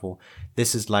travel,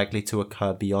 this is likely to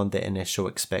occur beyond the initial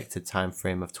expected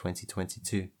timeframe of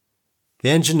 2022. The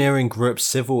engineering group's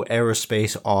civil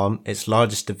aerospace arm, its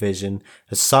largest division,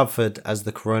 has suffered as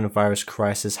the coronavirus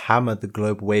crisis hammered the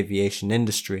global aviation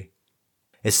industry.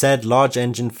 It said large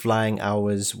engine flying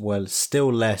hours were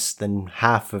still less than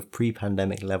half of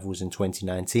pre-pandemic levels in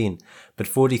 2019, but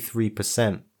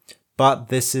 43%. But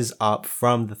this is up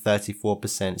from the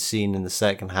 34% seen in the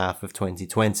second half of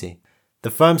 2020. The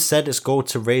firm said its goal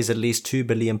to raise at least £2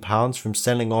 billion from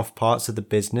selling off parts of the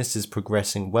business is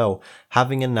progressing well,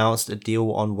 having announced a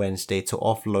deal on Wednesday to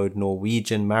offload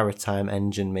Norwegian maritime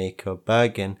engine maker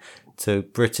Bergen to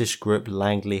British group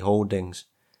Langley Holdings.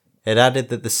 It added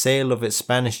that the sale of its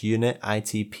Spanish unit,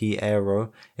 ITP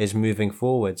Aero, is moving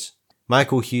forwards.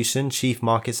 Michael Hewson, Chief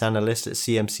Markets Analyst at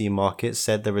CMC Markets,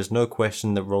 said there is no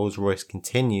question that Rolls-Royce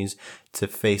continues to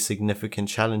face significant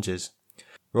challenges.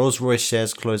 Rolls-Royce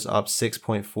shares closed up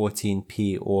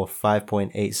 6.14p or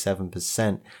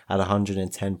 5.87% at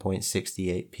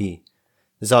 110.68p.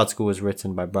 This article was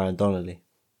written by Brian Donnelly.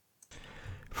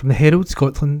 From the Herald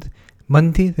Scotland,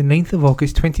 Monday the 9th of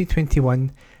August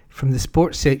 2021, From the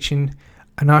sports section,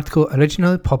 an article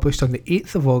originally published on the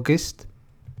 8th of August.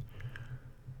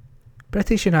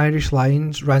 British and Irish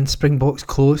Lions ran Springboks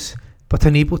close, but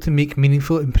unable to make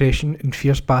meaningful impression in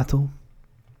fierce battle.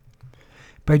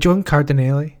 By John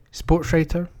Cardinelli, sports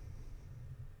writer.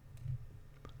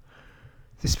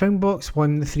 The Springboks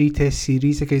won the 3-test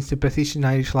series against the British and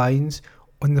Irish Lions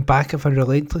on the back of a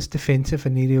relentless defensive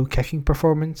and aerial kicking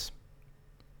performance.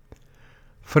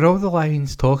 For all the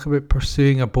Lions' talk about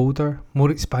pursuing a bolder,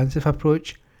 more expansive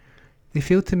approach, they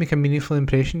failed to make a meaningful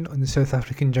impression on the South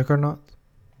African juggernaut.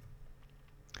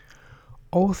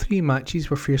 All 3 matches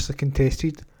were fiercely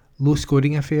contested,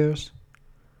 low-scoring affairs.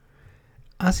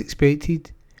 As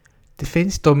expected,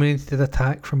 defence dominated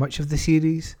attack for much of the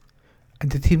series, and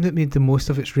the team that made the most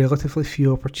of its relatively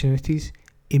few opportunities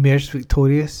emerged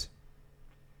victorious.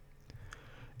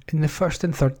 In the first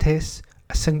and third tests,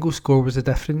 a single score was the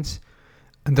difference,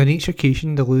 and on each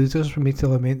occasion the losers were made to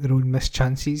lament their own missed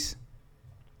chances.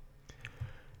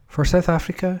 For South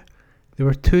Africa, there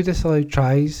were 2 disallowed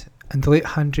tries and the late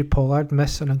Handré Pollard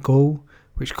miss on a goal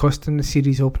which cost them the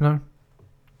series opener.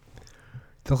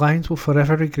 The Lions will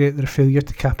forever regret their failure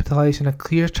to capitalise on a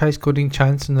clear try-scoring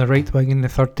chance on the right wing in the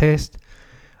third test,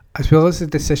 as well as the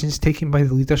decisions taken by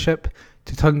the leadership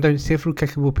to turn down several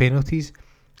kickable penalties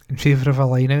in favour of a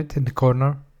line-out in the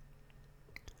corner.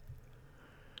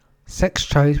 6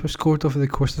 tries were scored over the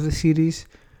course of the series,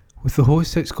 with the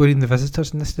hosts outscoring the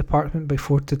visitors in this department by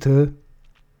 4-2.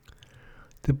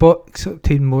 The Boks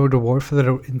obtained more reward for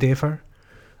their endeavour,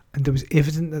 and it was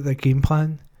evident that their game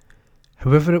plan,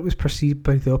 however it was perceived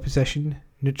by the opposition,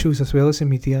 neutrals as well as the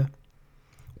media,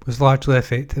 was largely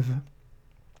effective.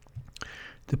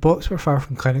 The Boks were far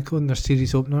from clinical in their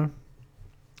series opener.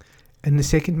 In the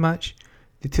second match,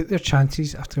 they took their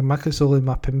chances after Makazole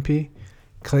Mapimpi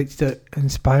collected an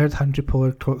inspired Handré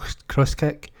Pollard cross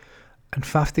kick, and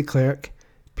Faf de Klerk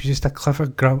produced a clever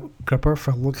grubber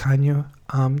for Lukhanyo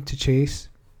Am to chase.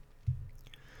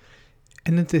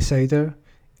 In the decider,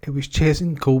 it was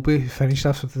Cheslin Kolbe who finished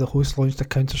after the host launched a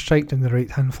counter-strike down the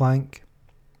right-hand flank.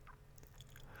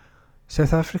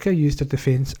 South Africa used their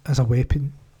defence as a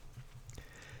weapon.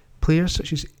 Players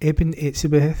such as Eben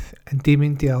Etzebeth and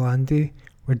Damien de Allende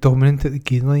were dominant at the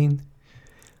gain line,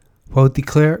 while de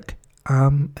Klerk,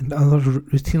 Am and others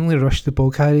routinely rushed the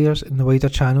ball carriers in the wider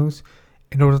channels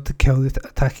in order to kill the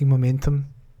attacking momentum.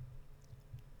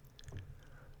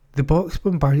 The Boks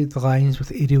bombarded the Lions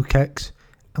with aerial kicks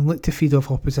and looked to feed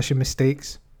off opposition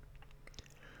mistakes.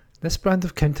 This brand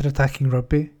of counter-attacking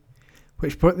rugby,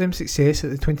 which brought them success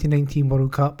at the 2019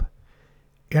 World Cup,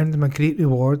 earned them a great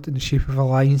reward in the shape of a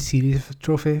Lions Series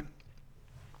trophy.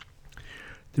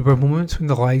 There were moments when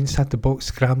the Lions had the Boks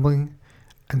scrambling,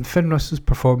 and Finn Russell's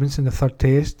performance in the third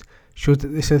test showed that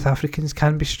the South Africans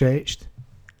can be stretched.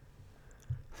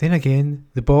 Then again,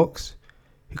 the Boks,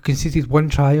 who conceded 1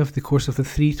 try over the course of the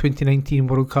 3 2019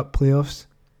 World Cup playoffs,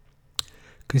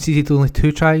 conceded only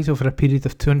 2 tries over a period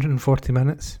of 240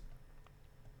 minutes.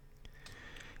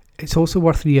 It's also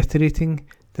worth reiterating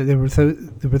that they were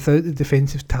without the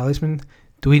defensive talisman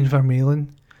Duane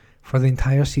Vermeulen for the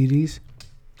entire series,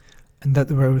 and that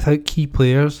they were without key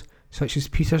players such as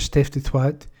Peter Steph du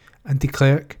Toit and de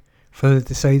Klerk for the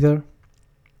decider.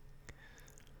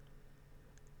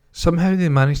 Somehow they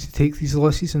managed to take these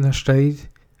losses in their stride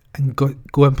and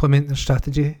go implement their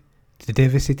strategy to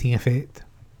devastating effect.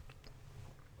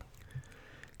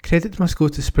 Credit must go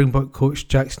to Springbok coach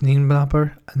Jacques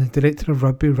Nienaber and the director of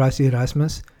rugby Rassie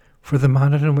Erasmus for the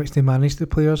manner in which they managed the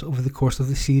players over the course of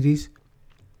the series.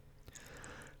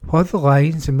 While the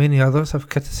Lions and many others have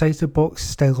criticised the Boks'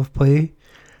 style of play,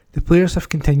 the players have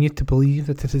continued to believe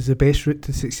that it is the best route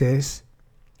to success.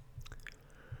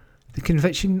 The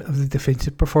conviction of the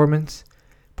defensive performance,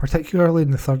 particularly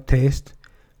in the third test,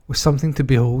 was something to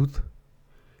behold.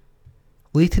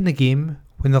 Late in the game,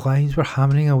 when the Lions were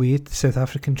hammering away at the South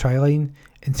African try line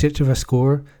in search of a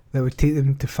score that would take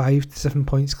them to 5 to 7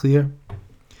 points clear,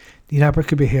 Nienaber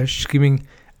could be heard screaming,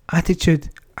 "Attitude,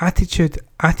 attitude,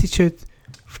 attitude,"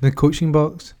 from the coaching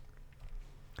box.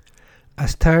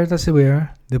 As tired as they were,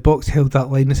 the Boks held that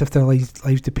line as if their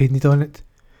lives depended on it.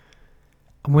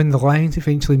 And when the Lions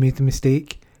eventually made the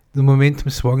mistake, the momentum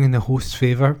swung in the host's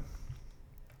favour.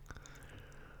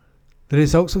 The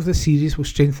results of the series will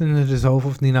strengthen the resolve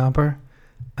of Nienaber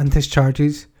and his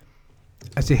charges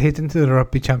as they head into the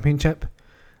Rugby Championship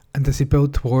and as they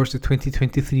build towards the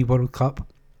 2023 World Cup.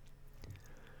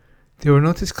 They were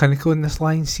not as clinical in this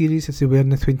Lions series as they were in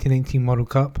the 2019 World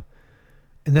Cup,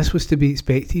 and this was to be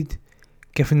expected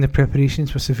given the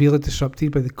preparations were severely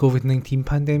disrupted by the COVID-19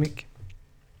 pandemic.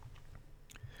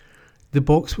 The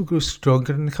Boks will grow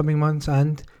stronger in the coming months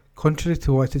and, Contrary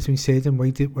to what has been said in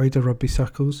wider rugby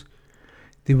circles,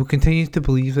 they will continue to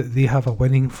believe that they have a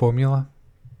winning formula.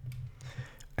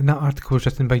 And that article was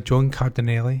written by John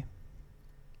Cardinelli.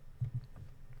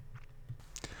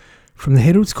 From the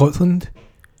Herald Scotland,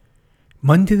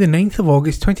 Monday the 9th of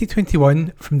August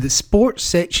 2021, from the sports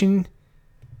section,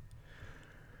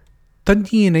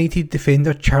 Dundee United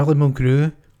defender Charlie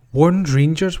Mulgrew warns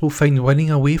Rangers will find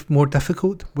winning away more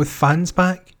difficult with fans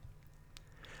back.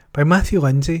 By Matthew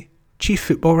Lindsay, chief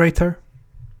football writer.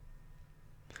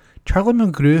 Charlie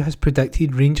Mulgrew has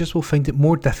predicted Rangers will find it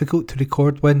more difficult to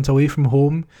record wins away from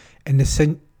home in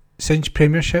the Cinch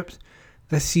Premiership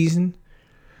this season,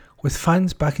 with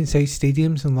fans back inside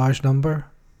stadiums in large number.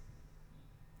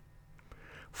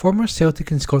 Former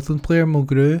Celtic and Scotland player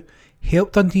Mulgrew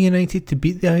helped Dundee United to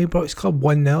beat the Ibrox club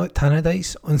 1-0 at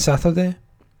Tannadice on Saturday.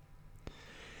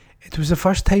 It was the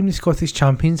first time the Scottish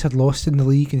champions had lost in the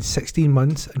league in 16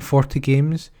 months and 40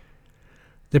 games.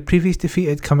 The previous defeat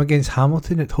had come against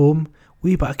Hamilton at home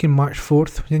way back in March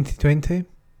 4th, 2020.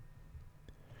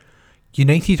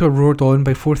 United were roared on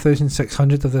by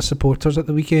 4,600 of their supporters at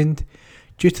the weekend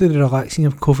due to the relaxing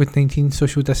of COVID-19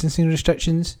 social distancing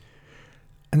restrictions,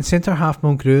 and centre-half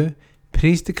Mulgrew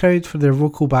praised the crowd for their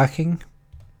vocal backing.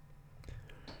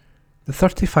 The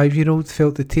 35-year-old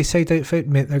felt the Tayside outfit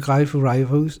met their Glasgow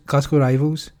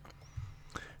rivals,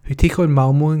 who take on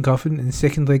Malmo and Govan in the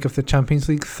second leg of the Champions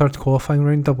League third qualifying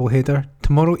round doubleheader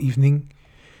tomorrow evening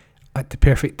at the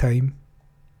perfect time.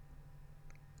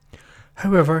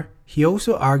 However, he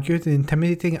also argued the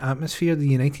intimidating atmosphere the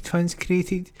United fans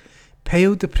created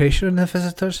piled the pressure on the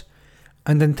visitors,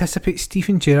 and anticipates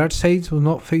Stephen Gerrard's sides will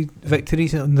not find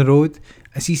victories on the road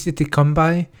as easy to come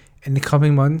by in the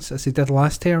coming months as they did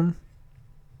last term.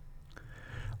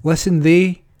 Listen,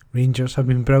 Rangers, have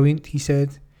been brilliant, he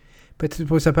said, but it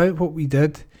was about what we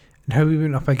did and how we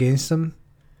went up against them.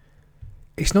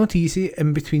 It's not easy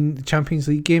in between the Champions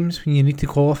League games when you need to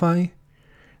qualify.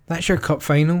 That's your cup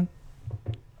final.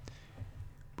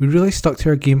 We really stuck to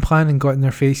our game plan and got in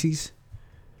their faces.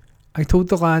 I told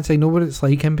the lads I know what it's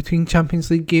like in between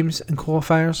Champions League games and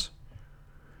qualifiers.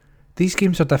 These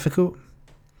games are difficult.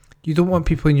 You don't want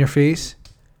people in your face.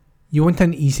 You want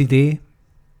an easy day.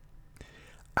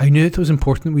 I knew it was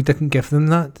important we didn't give them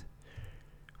that.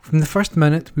 From the first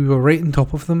minute we were right on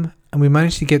top of them and we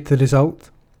managed to get the result.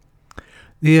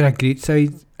 They are a great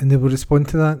side and they will respond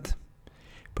to that.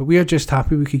 But we are just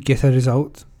happy we could get a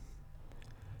result.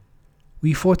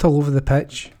 We fought all over the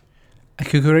pitch. I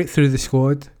could go right through the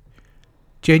squad.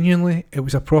 Genuinely, it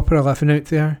was a proper 11 out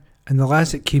there, and the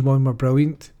lads that came on were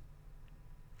brilliant.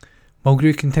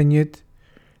 Mulgrew continued,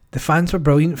 the fans were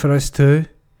brilliant for us too.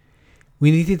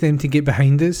 We needed them to get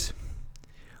behind us.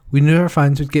 We knew our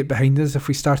fans would get behind us if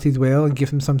we started well and give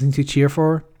them something to cheer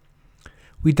for.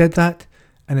 We did that,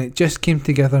 and it just came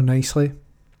together nicely.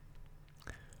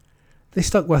 They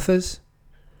stuck with us.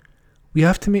 We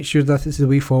have to make sure that is the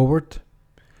way forward.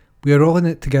 We are all in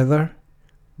it together.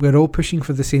 We are all pushing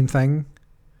for the same thing.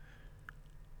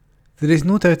 There is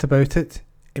no doubt about it.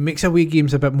 It makes away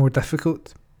games a bit more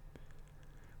difficult.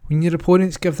 When your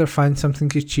opponents give their fans something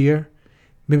to cheer,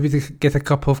 maybe to get a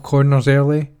couple of corners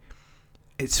early,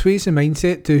 it sways the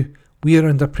mindset to, we are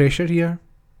under pressure here.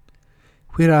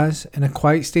 Whereas, in a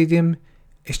quiet stadium,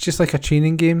 it's just like a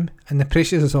training game and the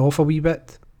pressure is off a wee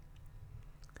bit.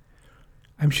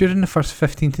 I'm sure in the first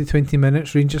 15 to 20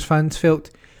 minutes Rangers fans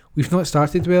felt, we've not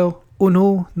started well. Oh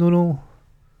no.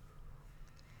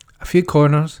 A few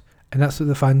corners, and that's what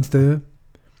the fans do.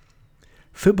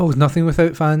 Football's nothing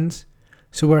without fans,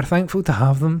 so we're thankful to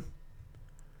have them.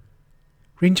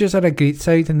 Rangers are a great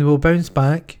side and they will bounce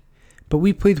back, but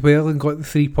we played well and got the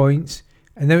 3 points,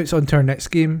 and now it's on to our next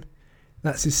game.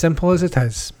 That's as simple as it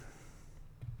is.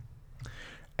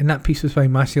 And that piece was by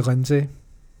Matthew Lindsay.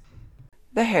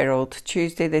 The Herald,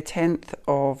 Tuesday the 10th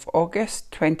of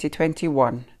August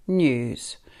 2021.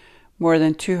 News. More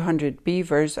than 200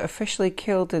 beavers officially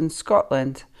killed in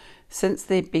Scotland since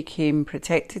they became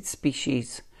protected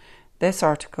species. This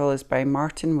article is by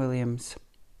Martin Williams.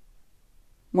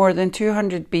 More than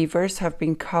 200 beavers have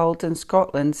been culled in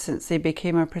Scotland since they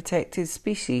became a protected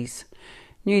species.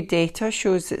 New data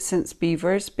shows that since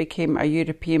beavers became a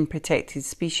European protected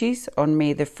species on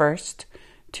May the 1st,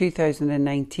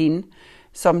 2019,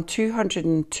 some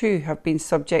 202 have been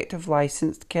subject of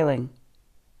licensed killing.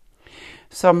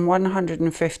 Some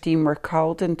 115 were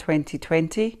culled in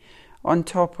 2020, on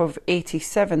top of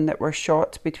 87 that were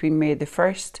shot between May the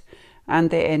 1st and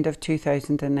the end of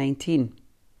 2019.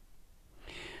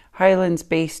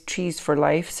 Highlands-based Trees for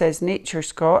Life says Nature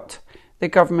Scot, the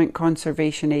government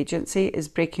conservation agency, is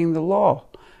breaking the law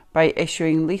by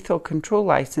issuing lethal control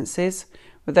licences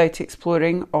without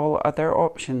exploring all other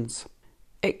options.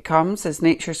 It comes as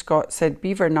NatureScot said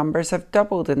beaver numbers have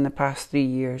doubled in the past 3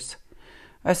 years.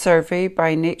 A survey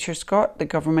by NatureScot, the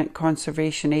government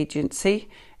conservation agency,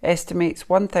 estimates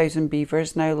 1,000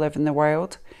 beavers now live in the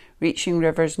wild, reaching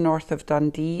rivers north of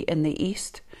Dundee in the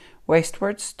east,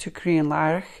 westwards to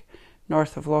Crianlarich,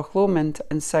 north of Loch Lomond,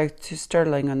 and south to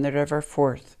Stirling on the River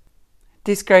Forth.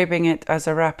 Describing it as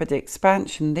a rapid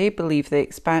expansion, they believe the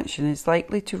expansion is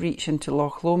likely to reach into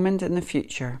Loch Lomond in the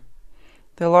future.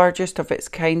 The largest of its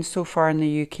kind so far in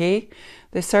the UK,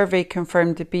 the survey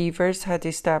confirmed the beavers had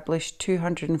established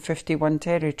 251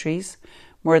 territories,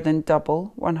 more than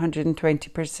double,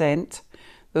 120%,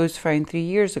 those found 3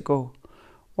 years ago.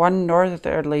 One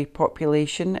northerly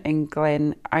population in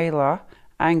Glen Isla,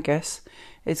 Angus,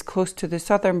 is close to the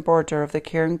southern border of the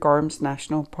Cairngorms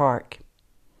National Park.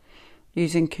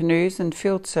 Using canoes and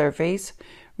field surveys,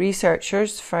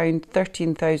 researchers found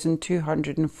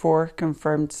 13,204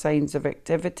 confirmed signs of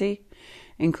activity,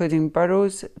 including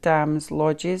burrows, dams,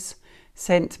 lodges,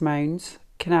 scent mounds,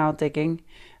 canal digging,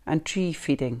 and tree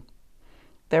feeding.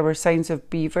 There were signs of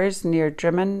beavers near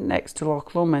Drimmen next to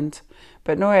Loch Lomond,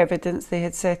 but no evidence they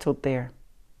had settled there.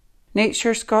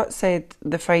 NatureScot said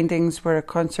the findings were a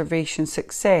conservation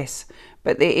success,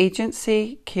 but the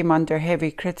agency came under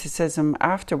heavy criticism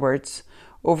afterwards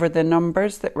over the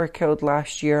numbers that were killed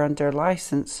last year under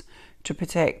licence to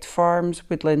protect farms,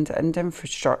 woodland and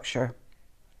infrastructure.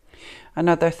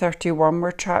 Another 31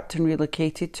 were trapped and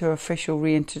relocated to official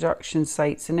reintroduction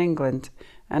sites in England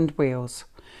and Wales.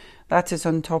 That is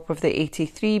on top of the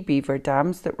 83 beaver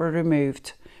dams that were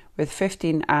removed, with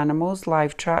 15 animals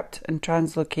live trapped and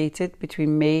translocated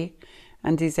between May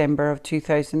and December of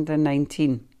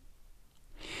 2019.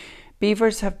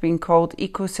 Beavers have been called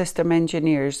ecosystem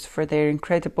engineers for their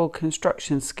incredible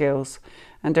construction skills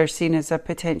and are seen as a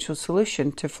potential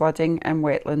solution to flooding and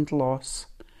wetland loss.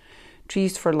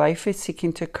 Trees for Life is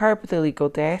seeking to curb the illegal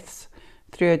deaths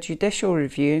through a judicial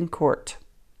review in court.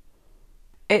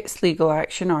 Its legal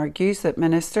action argues that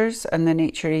ministers and the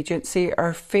Nature Agency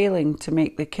are failing to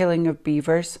make the killing of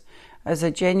beavers as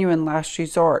a genuine last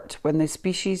resort when the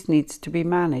species needs to be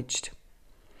managed.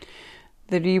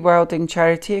 The rewilding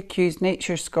charity accused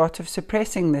NatureScot of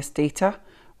suppressing this data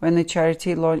when the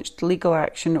charity launched legal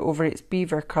action over its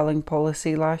beaver culling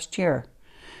policy last year.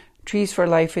 Trees for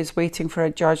Life is waiting for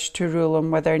a judge to rule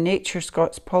on whether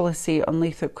NatureScot's policy on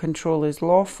lethal control is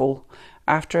lawful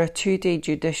after a 2-day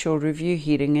judicial review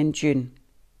hearing in June.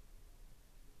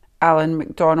 Alan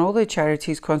McDonnell, the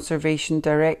charity's conservation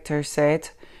director, said,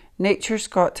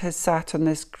 NatureScot has sat on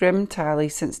this grim tally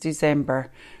since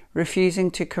December, refusing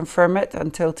to confirm it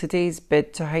until today's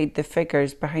bid to hide the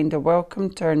figures behind a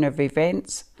welcome turn of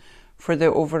events for the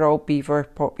overall beaver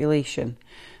population.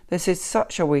 This is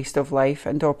such a waste of life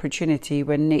and opportunity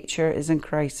when nature is in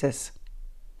crisis.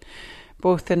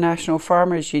 Both the National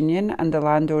Farmers Union and the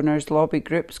landowners lobby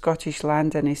group Scottish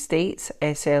Land and Estates,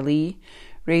 SLE,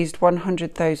 raised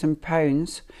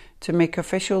 £100,000 to make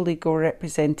official legal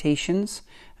representations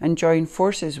and join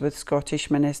forces with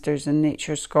Scottish ministers and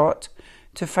NatureScot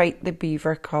to fight the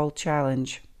beaver cull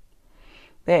challenge.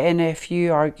 The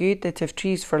NFU argued that if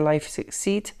Trees for Life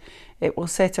succeed, it will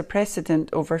set a precedent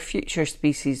over future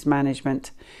species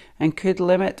management and could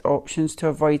limit options to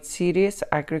avoid serious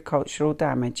agricultural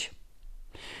damage.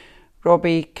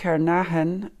 Robbie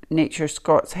Kernahan,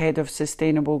 NatureScot's head of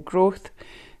sustainable growth,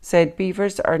 said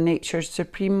beavers are nature's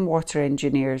supreme water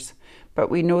engineers, but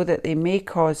we know that they may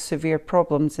cause severe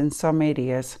problems in some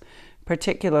areas,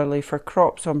 particularly for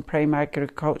crops on prime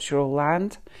agricultural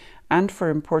land and for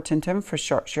important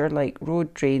infrastructure like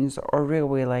road drains or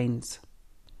railway lines.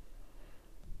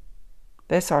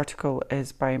 This article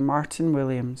is by Martin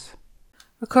Williams.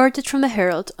 Recorded from the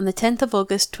Herald on the 10th of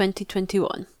August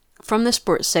 2021. From the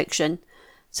sports section,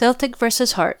 Celtic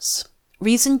vs Hearts.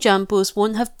 Reason Jambos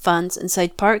won't have fans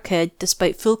inside Parkhead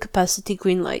despite full capacity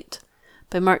green light,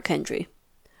 by Mark Hendry.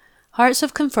 Hearts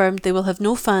have confirmed they will have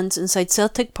no fans inside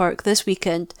Celtic Park this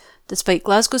weekend, despite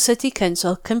Glasgow City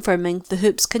Council confirming the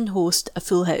Hoops can host a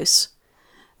full house.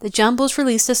 The Jambos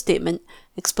released a statement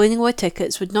explaining why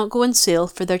tickets would not go on sale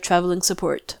for their travelling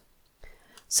support.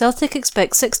 Celtic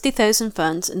expect 60,000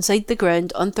 fans inside the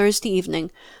ground on Thursday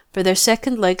evening for their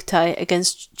second leg tie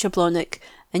against Jablonec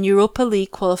in Europa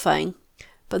League qualifying,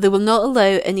 but they will not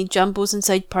allow any Jambos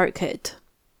inside Parkhead.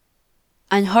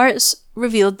 And Hearts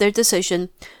revealed their decision,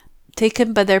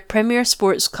 taken by their Premier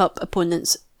Sports Cup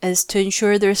opponents, is to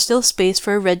ensure there is still space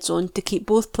for a red zone to keep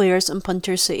both players and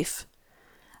punters safe.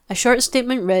 A short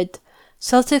statement read,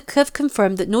 Celtic have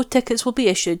confirmed that no tickets will be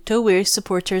issued to away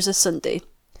supporters this Sunday.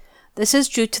 This is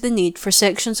due to the need for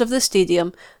sections of the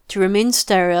stadium to remain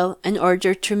sterile in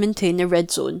order to maintain a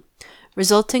red zone,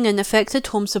 resulting in affected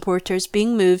home supporters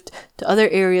being moved to other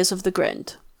areas of the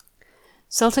ground.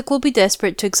 Celtic will be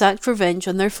desperate to exact revenge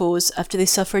on their foes after they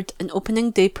suffered an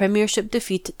opening day Premiership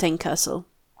defeat at Tynecastle.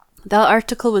 That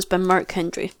article was by Mark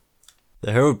Hendry.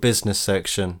 The Herald Business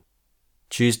section.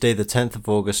 Tuesday the 10th of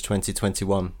August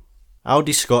 2021.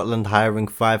 Aldi Scotland hiring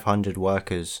 500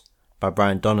 workers by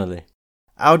Brian Donnelly.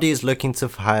 Aldi is looking to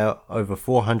hire over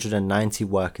 490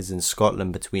 workers in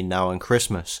Scotland between now and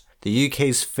Christmas. The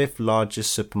UK's fifth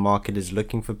largest supermarket is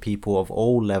looking for people of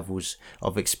all levels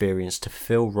of experience to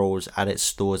fill roles at its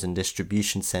stores and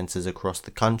distribution centres across the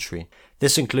country.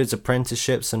 This includes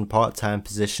apprenticeships and part-time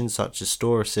positions such as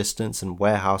store assistants and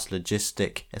warehouse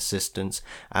logistic assistants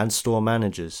and store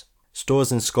managers.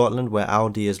 Stores in Scotland where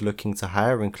Aldi is looking to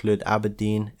hire include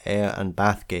Aberdeen, Ayr and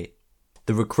Bathgate.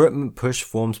 The recruitment push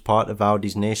forms part of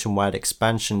Aldi's nationwide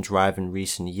expansion drive in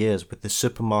recent years, with the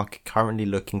supermarket currently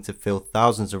looking to fill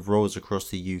thousands of roles across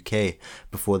the UK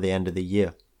before the end of the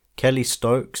year. Kelly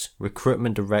Stokes,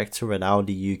 recruitment director at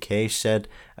Aldi UK, said,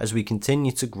 "As we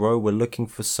continue to grow, we're looking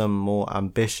for some more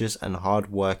ambitious and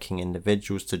hard-working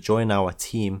individuals to join our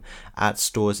team at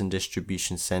stores and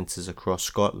distribution centres across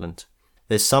Scotland.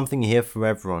 There's something here for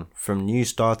everyone, from new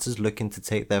starters looking to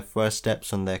take their first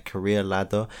steps on their career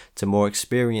ladder to more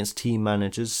experienced team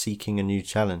managers seeking a new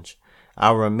challenge.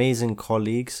 Our amazing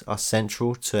colleagues are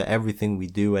central to everything we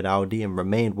do at Aldi and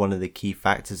remain one of the key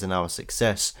factors in our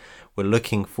success. We're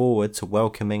looking forward to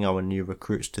welcoming our new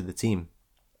recruits to the team."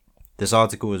 This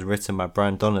article was written by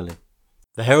Brian Donnelly.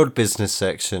 The Herald Business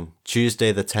section,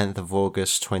 Tuesday the 10th of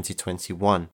August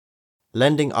 2021.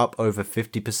 Lending up over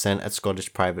 50% at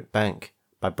Scottish Private Bank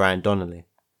by Brian Donnelly.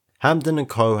 Hampden &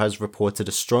 Co has reported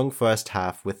a strong first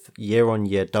half with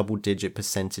year-on-year double-digit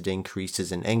percentage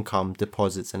increases in income,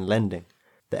 deposits and lending.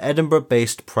 The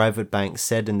Edinburgh-based private bank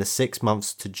said in the 6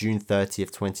 months to June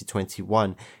 30th,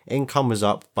 2021, income was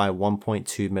up by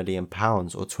 £1.2 million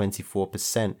or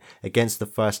 24% against the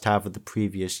first half of the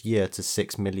previous year to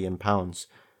 £6 million.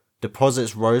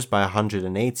 Deposits rose by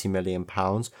 £180 million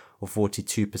or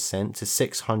 42% to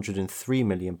 £603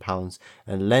 million,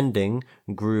 and lending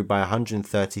grew by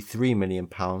 £133 million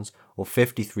or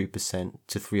 53%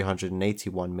 to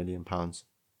 £381 million.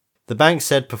 The bank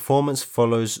said performance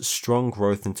follows strong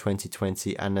growth in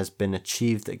 2020 and has been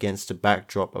achieved against a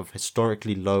backdrop of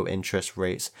historically low interest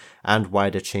rates and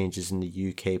wider changes in the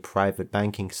UK private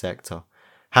banking sector.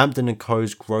 Hampden &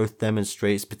 Co.'s growth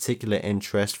demonstrates particular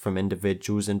interest from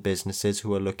individuals and businesses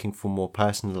who are looking for more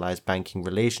personalised banking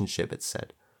relationship, it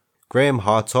said. Graham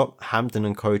Hartop,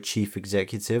 Hampden & Co. Chief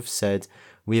Executive, said,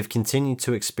 "We have continued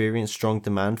to experience strong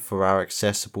demand for our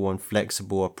accessible and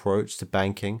flexible approach to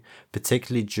banking,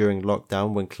 particularly during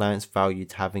lockdown when clients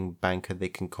valued having a banker they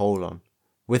can call on.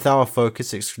 With our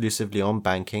focus exclusively on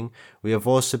banking, we have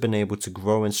also been able to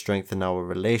grow and strengthen our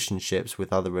relationships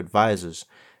with other advisors.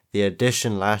 The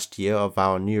addition last year of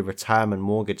our new retirement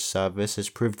mortgage service has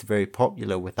proved very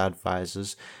popular with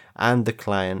advisors and the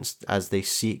clients as they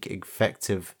seek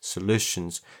effective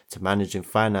solutions to managing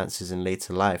finances in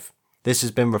later life. This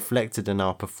has been reflected in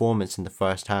our performance in the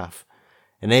first half.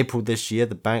 In April this year,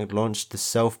 the bank launched the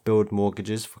self-build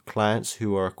mortgages for clients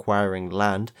who are acquiring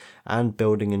land and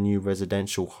building a new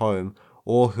residential home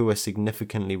or who are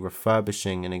significantly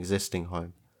refurbishing an existing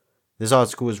home." This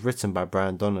article was written by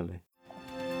Brian Donnelly.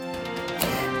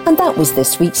 And that was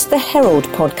this week's The Herald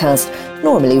podcast,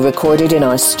 normally recorded in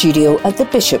our studio at the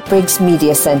Bishopbriggs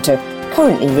Media Centre,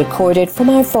 currently recorded from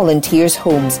our volunteers'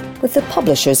 homes with the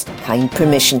publisher's kind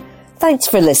permission. Thanks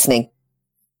for listening.